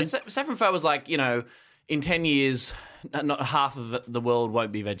 You know what I mean? Safran Foer was like, in 10 years, not half of the world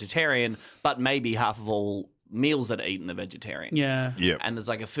won't be vegetarian, but maybe half of all meals that are eaten are vegetarian. Yeah. Yeah. And there's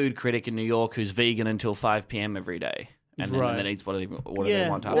like a food critic in New York who's vegan until 5 p.m. every day. and Right. then eats what they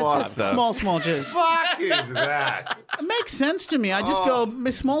want after What That's the small changes. fuck is that? It makes sense to me. I just go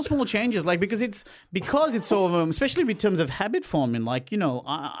small changes, like because it's so especially in terms of habit forming. Like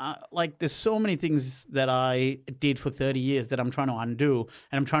I like there's so many things that I did for 30 years that I'm trying to undo,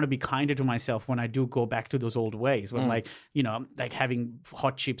 and I'm trying to be kinder to myself when I do go back to those old ways. When like having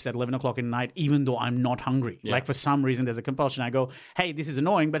hot chips at 11 o'clock at night, even though I'm not hungry. Yeah. Like for some reason there's a compulsion. I go, hey, this is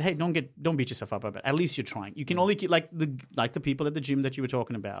annoying, but hey, don't beat yourself up about it. At least you're trying. You can only keep like the people at the gym that you were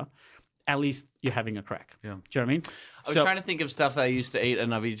talking about. At least you're having a crack. Yeah. Do you know what I mean? I was trying to think of stuff that I used to eat, and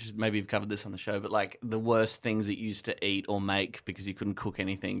maybe you've covered this on the show, but like the worst things that you used to eat or make because you couldn't cook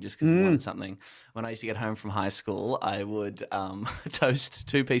anything just because you wanted something. When I used to get home from high school, I would toast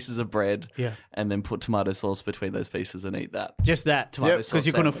 2 pieces of bread and then put tomato sauce between those pieces and eat that. Just that. Tomato sauce because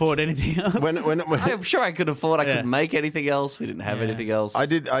you couldn't afford anything else. I'm sure I could afford. I couldn't make anything else. We didn't have anything else. I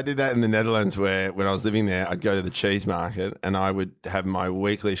did that in the Netherlands where when I was living there, I'd go to the cheese market and I would have my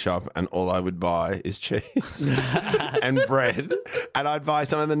weekly shop and all I would buy is cheese and bread. And I'd buy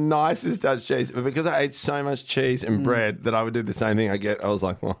some of the nicest Dutch cheese. But because I ate so much cheese and bread that I would do the same thing I was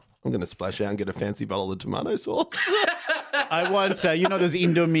like, well, I'm going to splash out and get a fancy bottle of tomato sauce. I once, those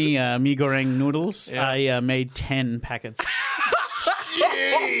Indomie mee goreng noodles? Yeah. I made 10 packets.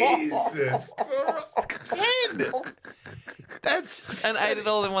 Jesus. 10? And ate it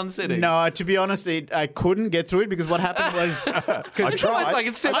all in one sitting. No, to be honest, I couldn't get through it because what happened was it's almost like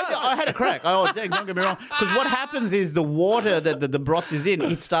it's too much. I had a crack. Oh, dang, don't get me wrong. Because what happens is the water that the broth is in,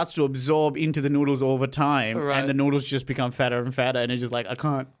 it starts to absorb into the noodles over time, and the noodles just become fatter and fatter, and it's just like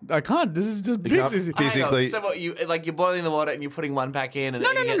I can't. This is just big. Physically. So what you're boiling the water and you're putting one pack in, and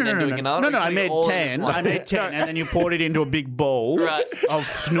No. doing another. No, I made 10. I made 10, and then you poured it into a big bowl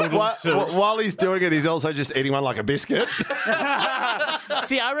of noodles. While he's doing it, he's also just eating one like a biscuit.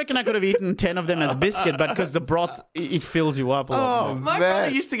 See, I reckon I could have eaten 10 of them as biscuit, but because the broth, it fills you up a lot more. My brother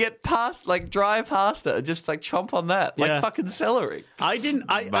used to get dry pasta and just chomp on that, like fucking celery. I didn't.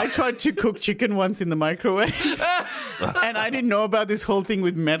 I tried to cook chicken once in the microwave, and I didn't know about this whole thing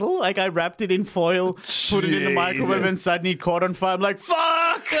with metal. Like I wrapped it in foil, put it in the microwave, and suddenly it caught on fire. I'm like,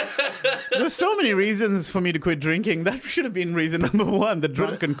 fuck! There's so many reasons for me to quit drinking. That should have been reason number 1: the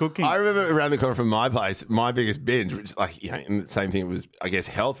drunken cooking. I remember around the corner from my place, my biggest binge, which and the same thing was, I guess,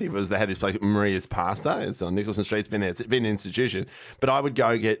 healthy, was they had this place, Maria's Pasta. It's on Nicholson Street. It's been there. It's been an institution. But I would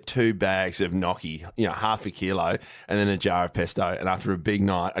go get 2 bags of gnocchi, half a kilo, and then a jar of pesto. And after a big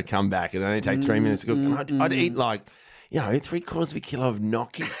night, I'd come back and it'd only take 3 minutes to cook. And I'd eat 3/4 of a kilo of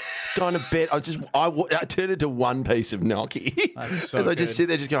gnocchi. Going to bed, I turned into 1 piece of gnocchi because I just sit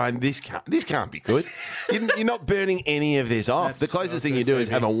there just going, this can't be good. You're not burning any of this off. The closest thing you do is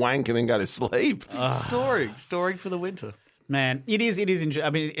have a wank and then go to sleep. Storing for the winter. Man, it is interesting. I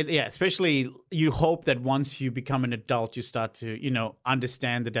mean, especially you hope that once you become an adult, you start to,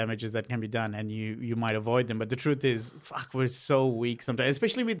 understand the damages that can be done and you might avoid them. But the truth is, fuck, we're so weak sometimes,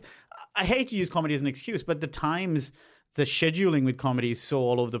 especially with, I hate to use comedy as an excuse, but the scheduling with comedy is so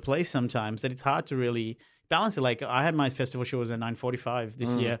all over the place sometimes that it's hard to really balance it. Like I had my festival shows at 9:45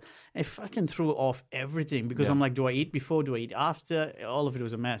 this year. I fucking threw off everything because I'm like, do I eat before? Do I eat after? All of it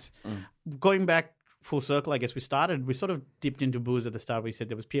was a mess. Going back full circle, I guess we sort of dipped into booze at the start. We said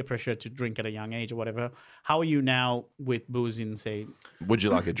there was peer pressure to drink at a young age or whatever. How are you now with booze in, say... Would you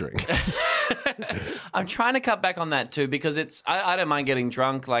like a drink? I'm trying to cut back on that too because I don't mind getting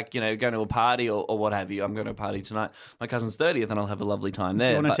drunk, going to a party or what have you. I'm going to a party tonight. My cousin's 30th and I'll have a lovely time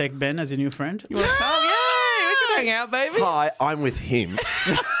there. Do you want to take Ben as your new friend? You want to come? Yay! We can hang out, baby. Hi, I'm with him.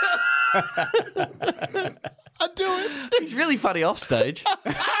 I'd do it. He's really funny off stage.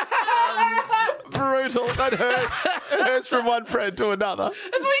 Brutal. That hurts. It hurts from one friend to another.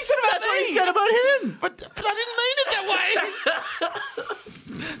 That's what he said about me. What he said about him. But I didn't mean it that way.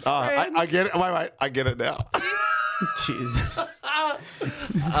 I get it. Wait. I get it now. Jesus.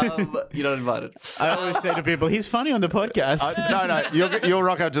 You're not invited. I always say to people, he's funny on the podcast. No. You'll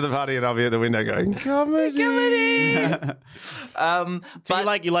rock up to the party and I'll be at the window going, comedy. So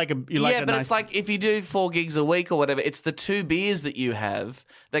you like but it's like if you do 4 gigs a week or whatever, it's the 2 beers that you have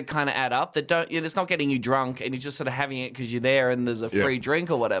that kind of add up. It's not getting you drunk and you're just sort of having it because you're there and there's a free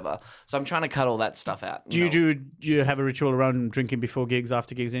drink or whatever. So I'm trying to cut all that stuff out. Do you have a ritual around drinking before gigs,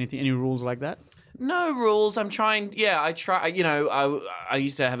 after gigs, anything? Any rules like that? No rules. I'm trying. Yeah, I try. I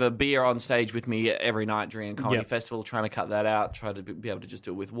used to have a beer on stage with me every night during a comedy festival. Trying to cut that out. Try to be able to just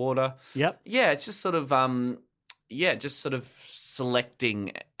do it with water. Yep. Yeah, it's just sort of. Just sort of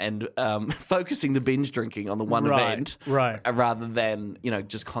selecting and focusing the binge drinking on the one event, rather than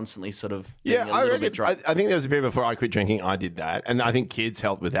just constantly sort of yeah. getting a little bit drunk. I think there was a period before I quit drinking. I did that, and I think kids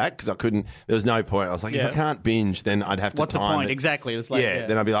helped with that because I couldn't. There was no point. I was like, if I can't binge, then I'd have to. What's time the point? it. Exactly. It's like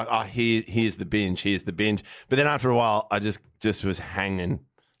Then I'd be like, oh, here's the binge. But then after a while, I just was hanging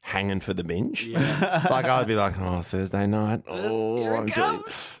for the binge. Yeah. Like I'd be like, oh, Thursday night. Oh, I'm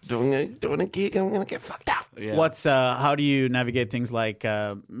doing a gig. I'm gonna get fucked up. Yeah. How do you navigate things like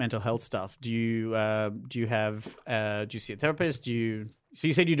mental health stuff? Do you see a therapist? So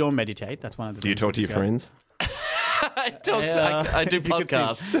you said you don't meditate. That's one of the. Do you talk to your friends? I do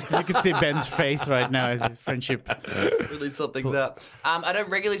podcasts. You can see Ben's face right now as his friendship really sort things out. I don't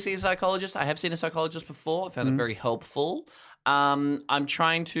regularly see a psychologist. I have seen a psychologist before. I found it very helpful. I'm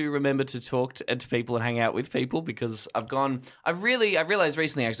trying to remember to talk to people and hang out with people because I've realized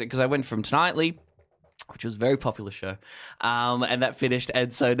recently actually because I went from Tonightly, which was a very popular show, and that finished,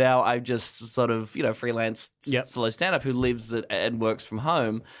 and so now I'm just sort of freelance solo stand-up who lives and works from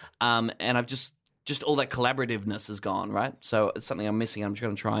home, and I've just all that collaborativeness is gone, right? So it's something I'm missing. I'm just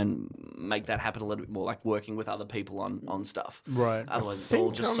going to try and make that happen a little bit more, like working with other people on stuff. Right. Otherwise, it's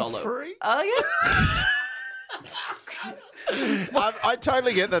all just solo. Free? Oh yeah. I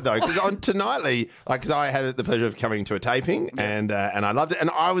totally get that though, because on Tonightly, because I had the pleasure of coming to a taping and I loved it, and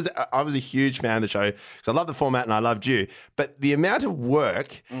I was a huge fan of the show because I love the format and I loved you. But the amount of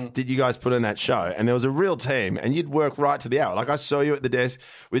work that you guys put in that show, and there was a real team, and you'd work right to the hour. Like I saw you at the desk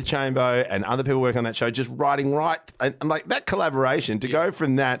with Chambo and other people working on that show, just writing and like that collaboration to go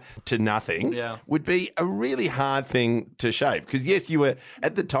from that to nothing would be a really hard thing to shape. Because yes, you were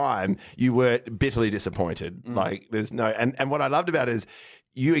at the time you were bitterly disappointed. Like there's no and what I loved about it is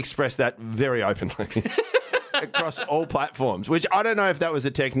you expressed that very openly across all platforms, which I don't know if that was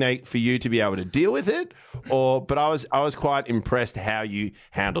a technique for you to be able to deal with it but I was quite impressed how you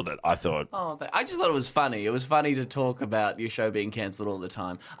handled it, I thought. I just thought it was funny. It was funny to talk about your show being cancelled all the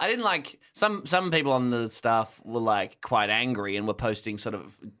time. I didn't like some people on the staff were like quite angry and were posting sort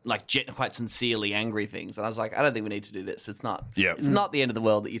of like quite sincerely angry things, and I was like, I don't think we need to do this. It's not the end of the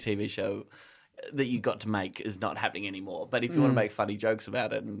world that your TV show that you got to make is not happening anymore. But if you want to make funny jokes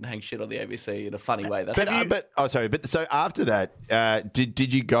about it and hang shit on the ABC in a funny way, that's But so after that,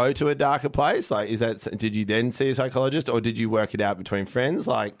 did you go to a darker place? Like, did you then see a psychologist, or did you work it out between friends?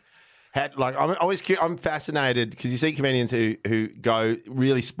 I'm always I'm fascinated because you see comedians who go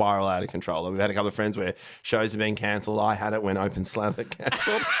really spiral out of control. We've had a couple of friends where shows have been cancelled. I had it when Open Slather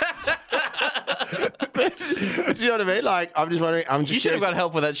cancelled. But do you know what I mean? Like, I'm just wondering. You should have got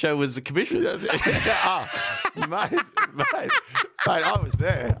help when that show was commissioned. Mate, I was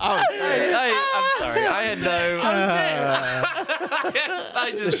there. I'm sorry. I had no.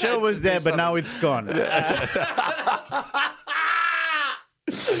 The show was there, but now it's gone.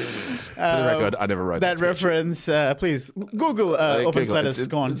 For the record, I never wrote that reference. Please Google Open Slather's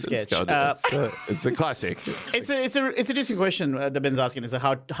Scone sketch. It's a classic. It's an interesting question that Ben's asking. Is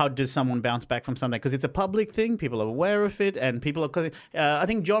how does someone bounce back from something? Because it's a public thing. People are aware of it, and people are. I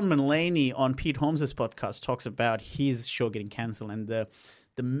think John Mulaney on Pete Holmes' podcast talks about his show getting cancelled and the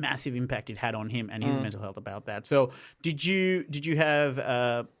massive impact it had on him and his mental health about that. So did you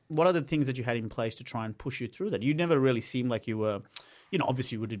have what are the things that you had in place to try and push you through that? You never really seemed like you were.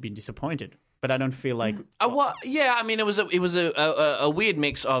 Obviously you would have been disappointed, but I don't feel like. Yeah, I mean, it was a weird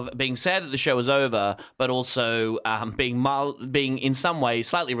mix of being sad that the show was over, but also being in some way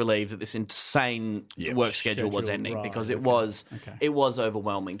slightly relieved that this insane work schedule was ending because it was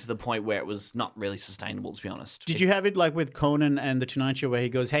overwhelming to the point where it was not really sustainable, to be honest. Did you have it like with Conan and the Tonight Show where he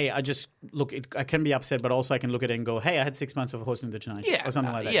goes, "Hey, I can be upset, but also I can look at it and go, hey, I had 6 months of hosting the Tonight Show," or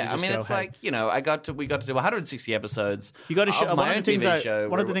something like that. Yeah, I mean, it's like we got to do 160 episodes. You got to show one of the things.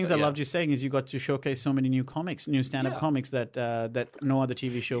 One of the things I loved you saying is you got to showcase so many new stand-up comics that no other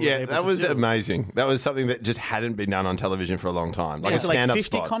TV show was able to do. That was amazing. That was something that just hadn't been done on television for a long time. Like a stand-up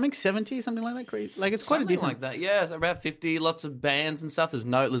 50 spot. comics, 70, something like that. Like it's quite something a decent. like that. Yeah, it's about 50. Lots of bands and stuff. There's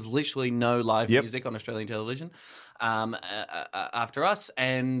literally no live music on Australian television after us.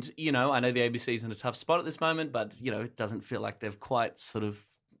 And I know the ABC's in a tough spot at this moment, but it doesn't feel like they've quite sort of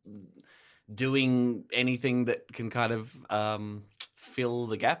doing anything that can kind of fill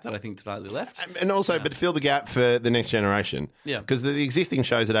the gap that I think Tonightly left. And also, but fill the gap for the next generation. Yeah. Because the existing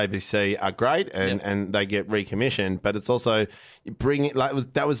shows at ABC are great and they get recommissioned, but it's also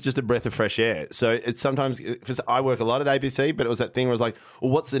that was just a breath of fresh air. So it's sometimes, I work a lot at ABC, but it was that thing where it was like,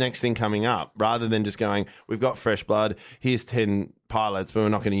 well, what's the next thing coming up? Rather than just going, we've got fresh blood, here's 10 pilots, but we're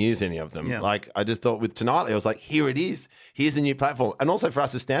not going to use any of them. Yeah. Like, I just thought with Tonightly, I was like, here it is. Here's a new platform. And also for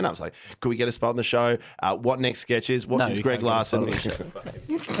us as stand-ups, like, could we get a spot on the show? What next sketches? What No, is you Greg can't get a Larson? spot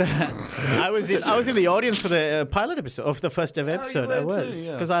on I was in the audience for the pilot episode of the first ever episode. were I was too,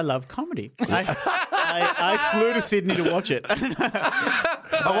 yeah. because I love comedy. I flew to Sydney to watch it. Oh,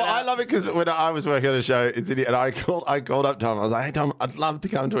 well, I love it because when I was working on a show in Sydney, and I called up Tom. I was like, "Hey Tom, I'd love to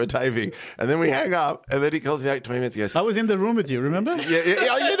come to a taping." And then we hang up, and then he calls me like 20 minutes ago. I was in the room with you. Remember?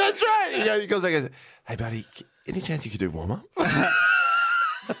 Yeah, that's right. Yeah, he goes like, "Hey buddy, any chance you could do warm up?"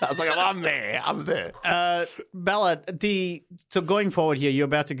 I was like, well, I'm there. Bella, so going forward here, you're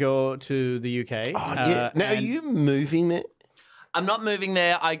about to go to the UK. Oh, yeah. Now, are you moving there? I'm not moving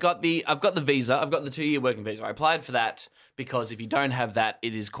there. I've got the visa. I've got the 2-year working visa. I applied for that because if you don't have that,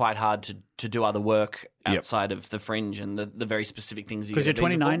 it is quite hard to do other work outside of the fringe and the very specific things you get. Because you're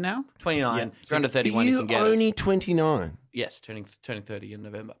 29 now? 29. Yeah. If you're under 31, you can get only it. 29. Yes, turning 30 in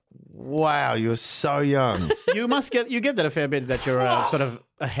November. Wow, you're so young. You get that a fair bit that you're sort of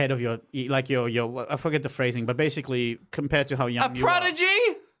ahead of your I forget the phrasing, but basically compared to how young A you are. prodigy?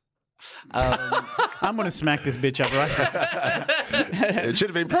 I'm going to smack this bitch up, right? It should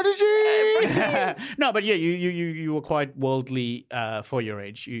have been Prodigy. No, but yeah, you were quite worldly for your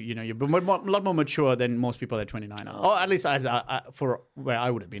age. You're a lot more mature than most people at 29 are. Or at least for where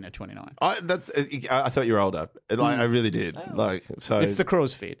I would have been at 29. I thought you were older. Like, I really did. Like, so It's the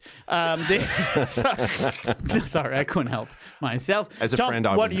crow's feet. Sorry, I couldn't help myself. As a Tom, friend,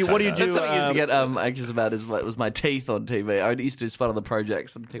 I what wouldn't do you say do? that. That's what I used to get anxious about was my teeth on TV. I used to do spot on the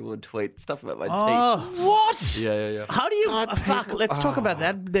projects and people would tweet stuff about my teeth. What? Yeah. How do you? God, Let's talk about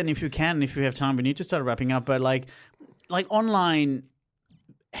that then, if you can, if you have time. We need to start wrapping up. But like online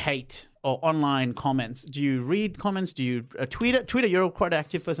hate or online comments. Do you read comments? Do you tweet it? Twitter, you're a quite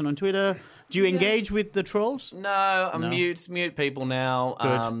active person on Twitter. Do you engage with the trolls? No, I'm mute people now.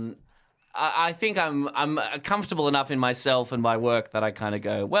 Good. I think I'm comfortable enough in myself and my work that I kind of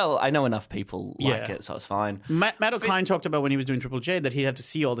go, well, I know enough people like it, so it's fine. Matt O'Kine talked about when he was doing Triple J that he'd have to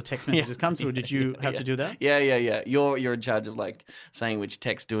see all the text messages come through. Did you have to do that? Yeah. You're in charge of like saying which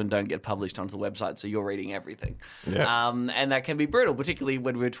texts do and don't get published onto the website, so you're reading everything. Yeah. And that can be brutal, particularly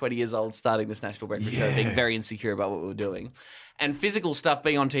when we were 20 years old starting this National Breakfast Show, being very insecure about what we were doing. And physical stuff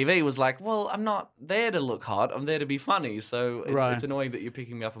being on TV was like, well, I'm not there to look hot. I'm there to be funny. So it's annoying that you're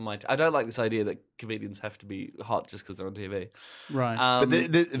picking me up on my... I don't like this idea that comedians have to be hot just because they're on TV. Right.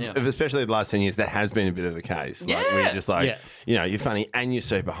 But especially the last 10 years, that has been a bit of the case. Like, where you're just like, you're funny and you're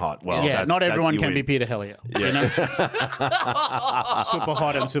super hot. Well, not everyone can be Peter Hellier. Yeah. You know? Super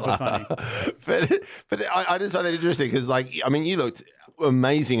hot and super funny. But I just find that interesting because, like, I mean, you looked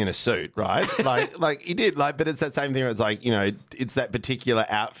amazing in a suit, right? like you did, like, but it's that same thing where it's like, it's that particular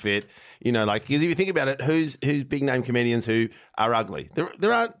outfit, like, because if you think about it, who's big name comedians who are ugly?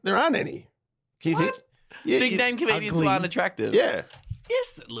 There aren't any. Can you think? Yeah, Big name comedians who aren't attractive. Yeah.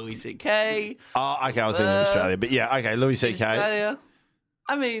 Yes, Louis C.K. Oh, okay, I was thinking in Australia, but yeah, okay, Louis C.K. Australia.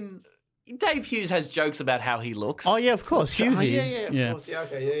 I mean, Dave Hughes has jokes about how he looks. Oh, yeah, of course. Hughesy. Yeah, of course. Yeah,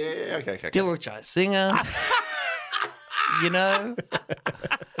 okay, yeah, okay. Dilraj Singer.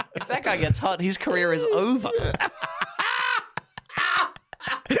 If that guy gets hot, his career is over.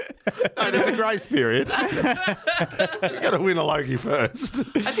 No, there's a grace period. You got to win a Logie first.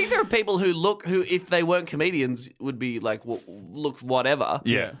 I think there are people who if they weren't comedians, would be like look whatever.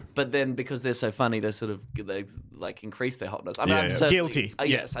 Yeah. But then because they're so funny, they like increase their hotness. I mean, Yeah, I'm yeah. certainly- Guilty.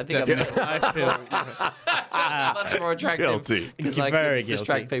 Yes, I think I feel I'm much more attractive. Guilty. Because You're I very can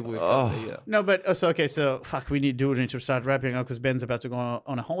distract guilty. people with comedy, yeah. No, but we need to start wrapping up because Ben's about to go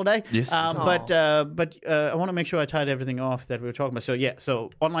on a holiday. Yes. But I want to make sure I tied everything off that we were talking about. So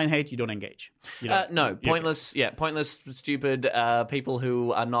online hate, you don't engage. You don't. No, pointless. Yeah, pointless, stupid people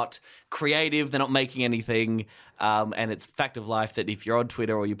who are not creative. They're not making anything. And it's fact of life that if you're on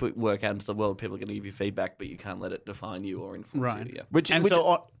Twitter or you put work out into the world, people are going to give you feedback, but you can't let it define you or influence you. Yeah. Which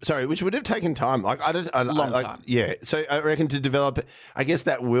would have taken time. Like Long time. Yeah. So I reckon to develop, I guess,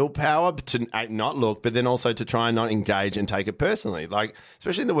 that willpower to not look, but then also to try and not engage and take it personally. Like,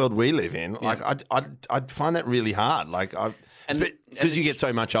 especially in the world we live in, like I'd find that really hard. Like because you get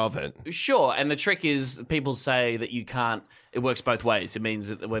so much of it. Sure, and the trick is people say that you can't. It works both ways. It means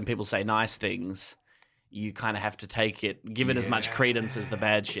that when people say nice things, you kind of have to take it, give it as much credence as the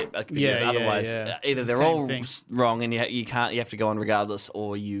bad shit, because otherwise either they're all wrong and you have to go on regardless,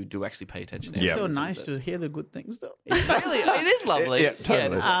 or you do actually pay attention. It's so nice to hear the good things, though. It is lovely.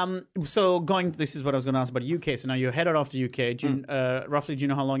 Totally. So this is what I was going to ask about UK. So now you're headed off to UK. Roughly, do you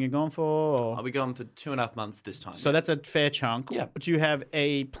know how long you're going for? Or? I'll be going for 2.5 months this time. So that's a fair chunk. Yeah. Do you have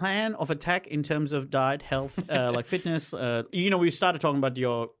a plan of attack in terms of diet, health, like fitness? We started talking about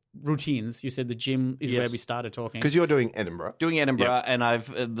your routines. You said the gym is where we started talking. Because you're doing Edinburgh. And I've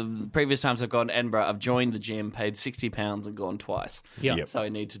the previous times I've gone to Edinburgh, I've joined the gym, paid £60 and gone twice. Yeah. So I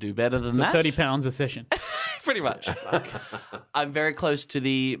need to do better than that. £30 a session. Pretty much. I'm very close to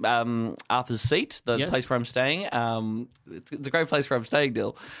the Arthur's Seat, the place where I'm staying. It's a great place where I'm staying,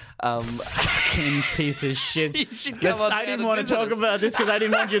 Dill. Fucking piece of shit. I didn't want to talk about this because I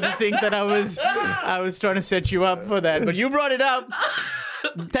didn't want you to think that I was trying to set you up for that. But you brought it up.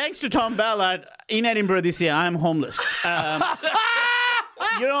 Thanks to Tom Ballard, in Edinburgh this year, I'm homeless.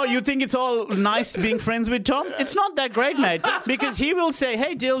 You think it's all nice being friends with Tom? It's not that great, mate, because he will say,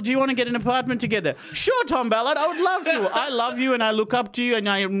 hey, Dill, do you want to get an apartment together? Sure, Tom Ballard, I would love to. I love you and I look up to you and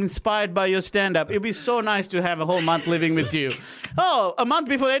I am inspired by your stand-up. It'd be so nice to have a whole month living with you. Oh, a month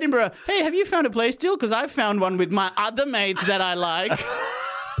before Edinburgh. Hey, have you found a place, Dill? Because I've found one with my other mates that I like.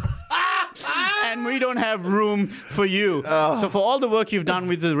 And we don't have room for you. So for all the work you've done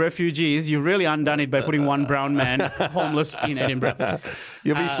with the refugees, you've really undone it by putting one brown man homeless in Edinburgh.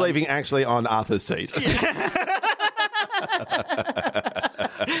 You'll be sleeping actually on Arthur's Seat.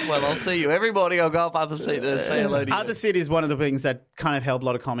 Well, I'll see you every morning. I'll go up Arthur's Seat and say hello to you. Arthur's Seat is one of the things that kind of help a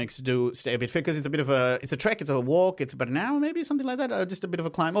lot of comics do stay a bit fit, because it's a bit of it's a trek, it's a walk, it's about an hour maybe, something like that, just a bit of a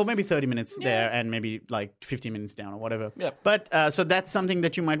climb, or maybe 30 minutes there and maybe like 15 minutes down or whatever. Yeah. But so that's something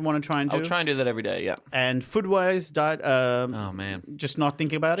that you might want to try and do. I'll try and do that every day, yeah. And food-wise, diet, oh man, just not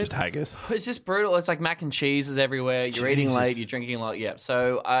thinking about it? Just haggis. It's just brutal. It's like mac and cheese is everywhere. You're eating late, you're drinking a lot, yeah.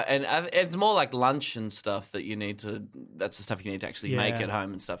 So, and it's more like lunch and stuff that you need to, that's the stuff you need to actually make at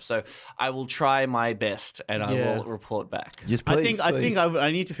home and stuff. So I will try my best and I will report back. Yes, please, I think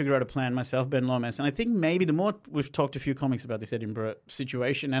I need to figure out a plan myself, Ben Lomas. And I think maybe the more we've talked to a few comics about this Edinburgh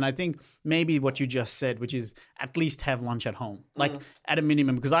situation, and I think maybe what you just said, which is at least have lunch at home, like at a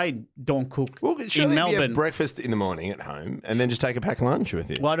minimum, because I don't cook in Melbourne. You have breakfast in the morning at home and then just take a pack lunch with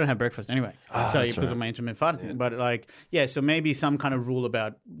you. Well, I don't have breakfast anyway, because of my intermittent fasting. But so maybe some kind of rule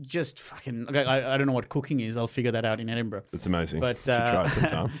about just fucking. I don't know what cooking is. I'll figure that out in Edinburgh. It's amazing. But should try it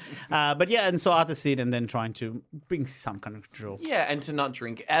sometime. But yeah, and so Arthur's Seat, and then trying to bring some kind of control. Yeah, and to not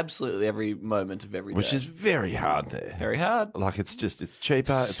drink absolutely every moment of every day. Which is very hard there. Very hard. Like it's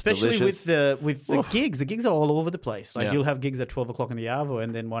cheaper, especially it's delicious. with the gigs. The gigs are all over the place. Like Yeah. you'll have gigs at 12 o'clock in the hour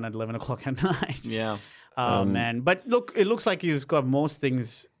and then one at 11 o'clock at night. Yeah. Oh man, but look, it looks like you've got most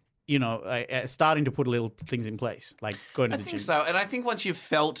things. Starting to put little things in place, like going to the gym. I think so. And I think once you've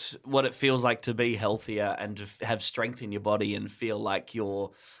felt what it feels like to be healthier and to have strength in your body and feel like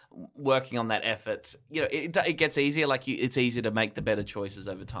you're working on that effort, it gets easier. Like it's easier to make the better choices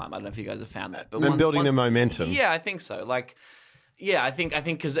over time. I don't know if you guys have found that. But building the momentum. Yeah, I think so. I think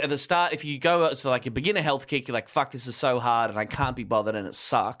because at the start, if you go to like a beginner health kick, you're like, fuck, this is so hard and I can't be bothered and it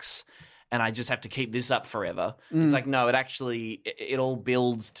sucks. And I just have to keep this up forever. It's like, no, it all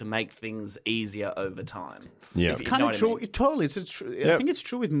builds to make things easier over time. Yeah. It's kind of true. Totally. I think it's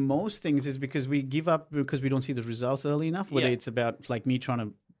true with most things is because we give up because we don't see the results early enough, whether it's about like me trying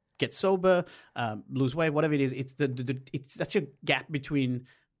to get sober, lose weight, whatever it is. It's it's such a gap between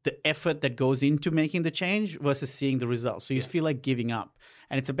the effort that goes into making the change versus seeing the results. So you feel like giving up.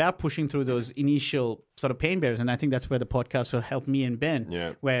 And it's about pushing through those initial sort of pain barriers. And I think that's where the podcast will help me and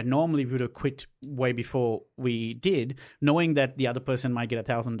Ben, where normally we would have quit way before we did, knowing that the other person might get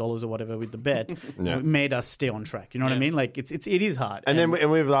 $1,000 or whatever with the bet, made us stay on track. You know what I mean? Like it is hard. And then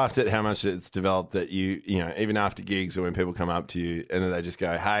we've laughed at how much it's developed that you even after gigs or when people come up to you and then they just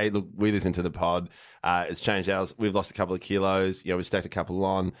go, hey, look, we listen to the pod. It's changed ours. We've lost a couple of kilos. We've stacked a couple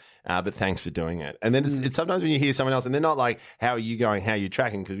on, but thanks for doing it. And then it's sometimes when you hear someone else and they're not like, how are you going? How are you tracking?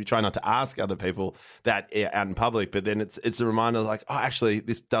 Because we try not to ask other people that out in public, but then it's a reminder like, oh, actually,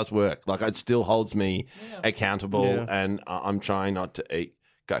 this does work. Like it still holds me accountable and I'm trying not to eat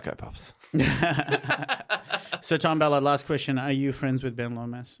Cocoa Puffs. So, Tom Ballard, last question. Are you friends with Ben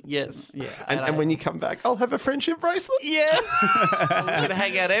Lomas? Yes. Yeah. And when you come back, I'll have a friendship bracelet. Yes. I'm going to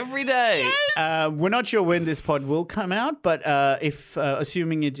hang out every day. We're not sure when this pod will come out, but if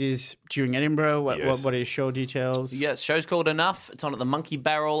assuming it is during Edinburgh, what are your show details? Yes, show's called Enough. It's on at the Monkey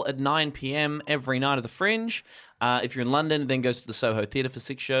Barrel at 9 p.m. every night of the Fringe. If you're in London, then goes to the Soho Theatre for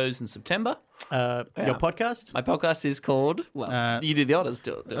 6 shows in September. Your podcast? My podcast is called, you do the honours,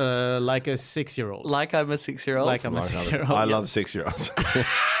 do it. Like a 6-year-old. Like I'm a 6-year-old. Like I'm a 6-year-old. I love 6-year-olds.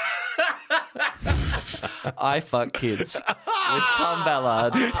 I Fuck Kids with Tom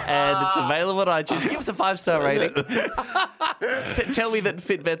Ballard, and it's available on iTunes. Give us a 5-star rating. Tell me that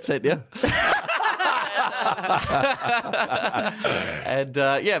Fitbet sent you. And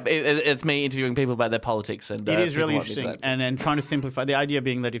it's me interviewing people about their politics, and it is really interesting, and trying to simplify the idea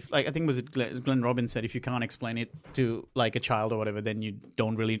being that if, like, I think was it Glenn Robbins said, if you can't explain it to like a child or whatever, then you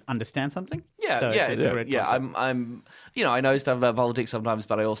don't really understand something. It's a great concept. I'm I know stuff about politics sometimes,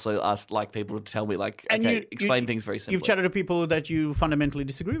 but I also ask people to tell me explain things very simply. You've chatted to people that you fundamentally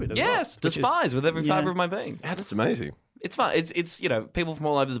disagree with. Yes, despise with every fibre of my being. Yeah, that's amazing. It's fun. It's people from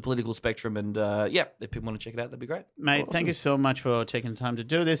all over the political spectrum, and if people want to check it out, that'd be great. Mate, thank you so much for taking the time to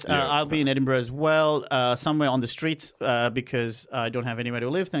do this. I'll be in Edinburgh as well, somewhere on the street, because I don't have anywhere to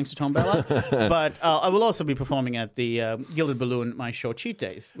live, thanks to Tom Ballard. But I will also be performing at the Gilded Balloon, my show Cheat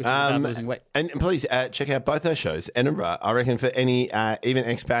Days, which is about losing weight. And please check out both those shows. Edinburgh, I reckon, for any even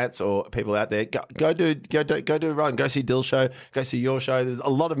expats or people out there, go do a run. Go see Dill's show. Go see your show. There's a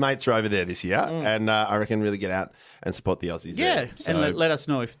lot of mates are over there this year, and I reckon really get out and support the Aussies. Yeah, there. So, and let us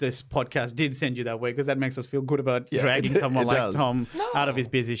know if this podcast did send you that way, because that makes us feel good about dragging someone like Tom out of his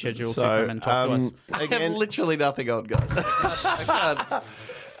busy schedule to come and talk to us. I have literally nothing on, guys. I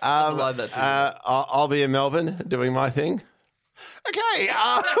can't. I'll be in Melbourne doing my thing. Okay,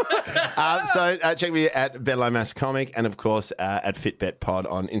 so check me at Ben Lomas Comic, and of course at Fitbet Pod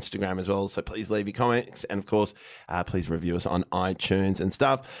on Instagram as well. So please leave your comments, and of course please review us on iTunes and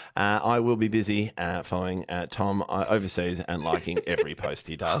stuff. I will be busy following Tom overseas and liking every post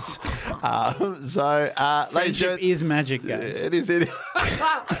he does. Friendship is magic, guys. It is. Thanks,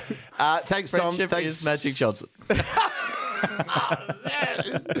 Tom. Friendship is Magic Johnson.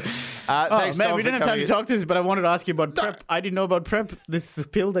 Thanks, man, Tom, we didn't have time to talk to this, but I wanted to ask you about PrEP. I didn't know about PrEP. This is a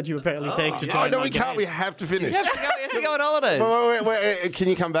pill that you apparently take to try. No, we can't. We have to finish. We have to go on holidays. Wait. Can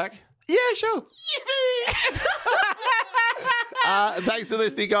you come back? Yeah, sure. Thanks for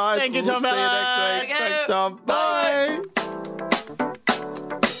listening, guys. Thank you, Tom. We'll see you next week. Thanks, Tom. Bye.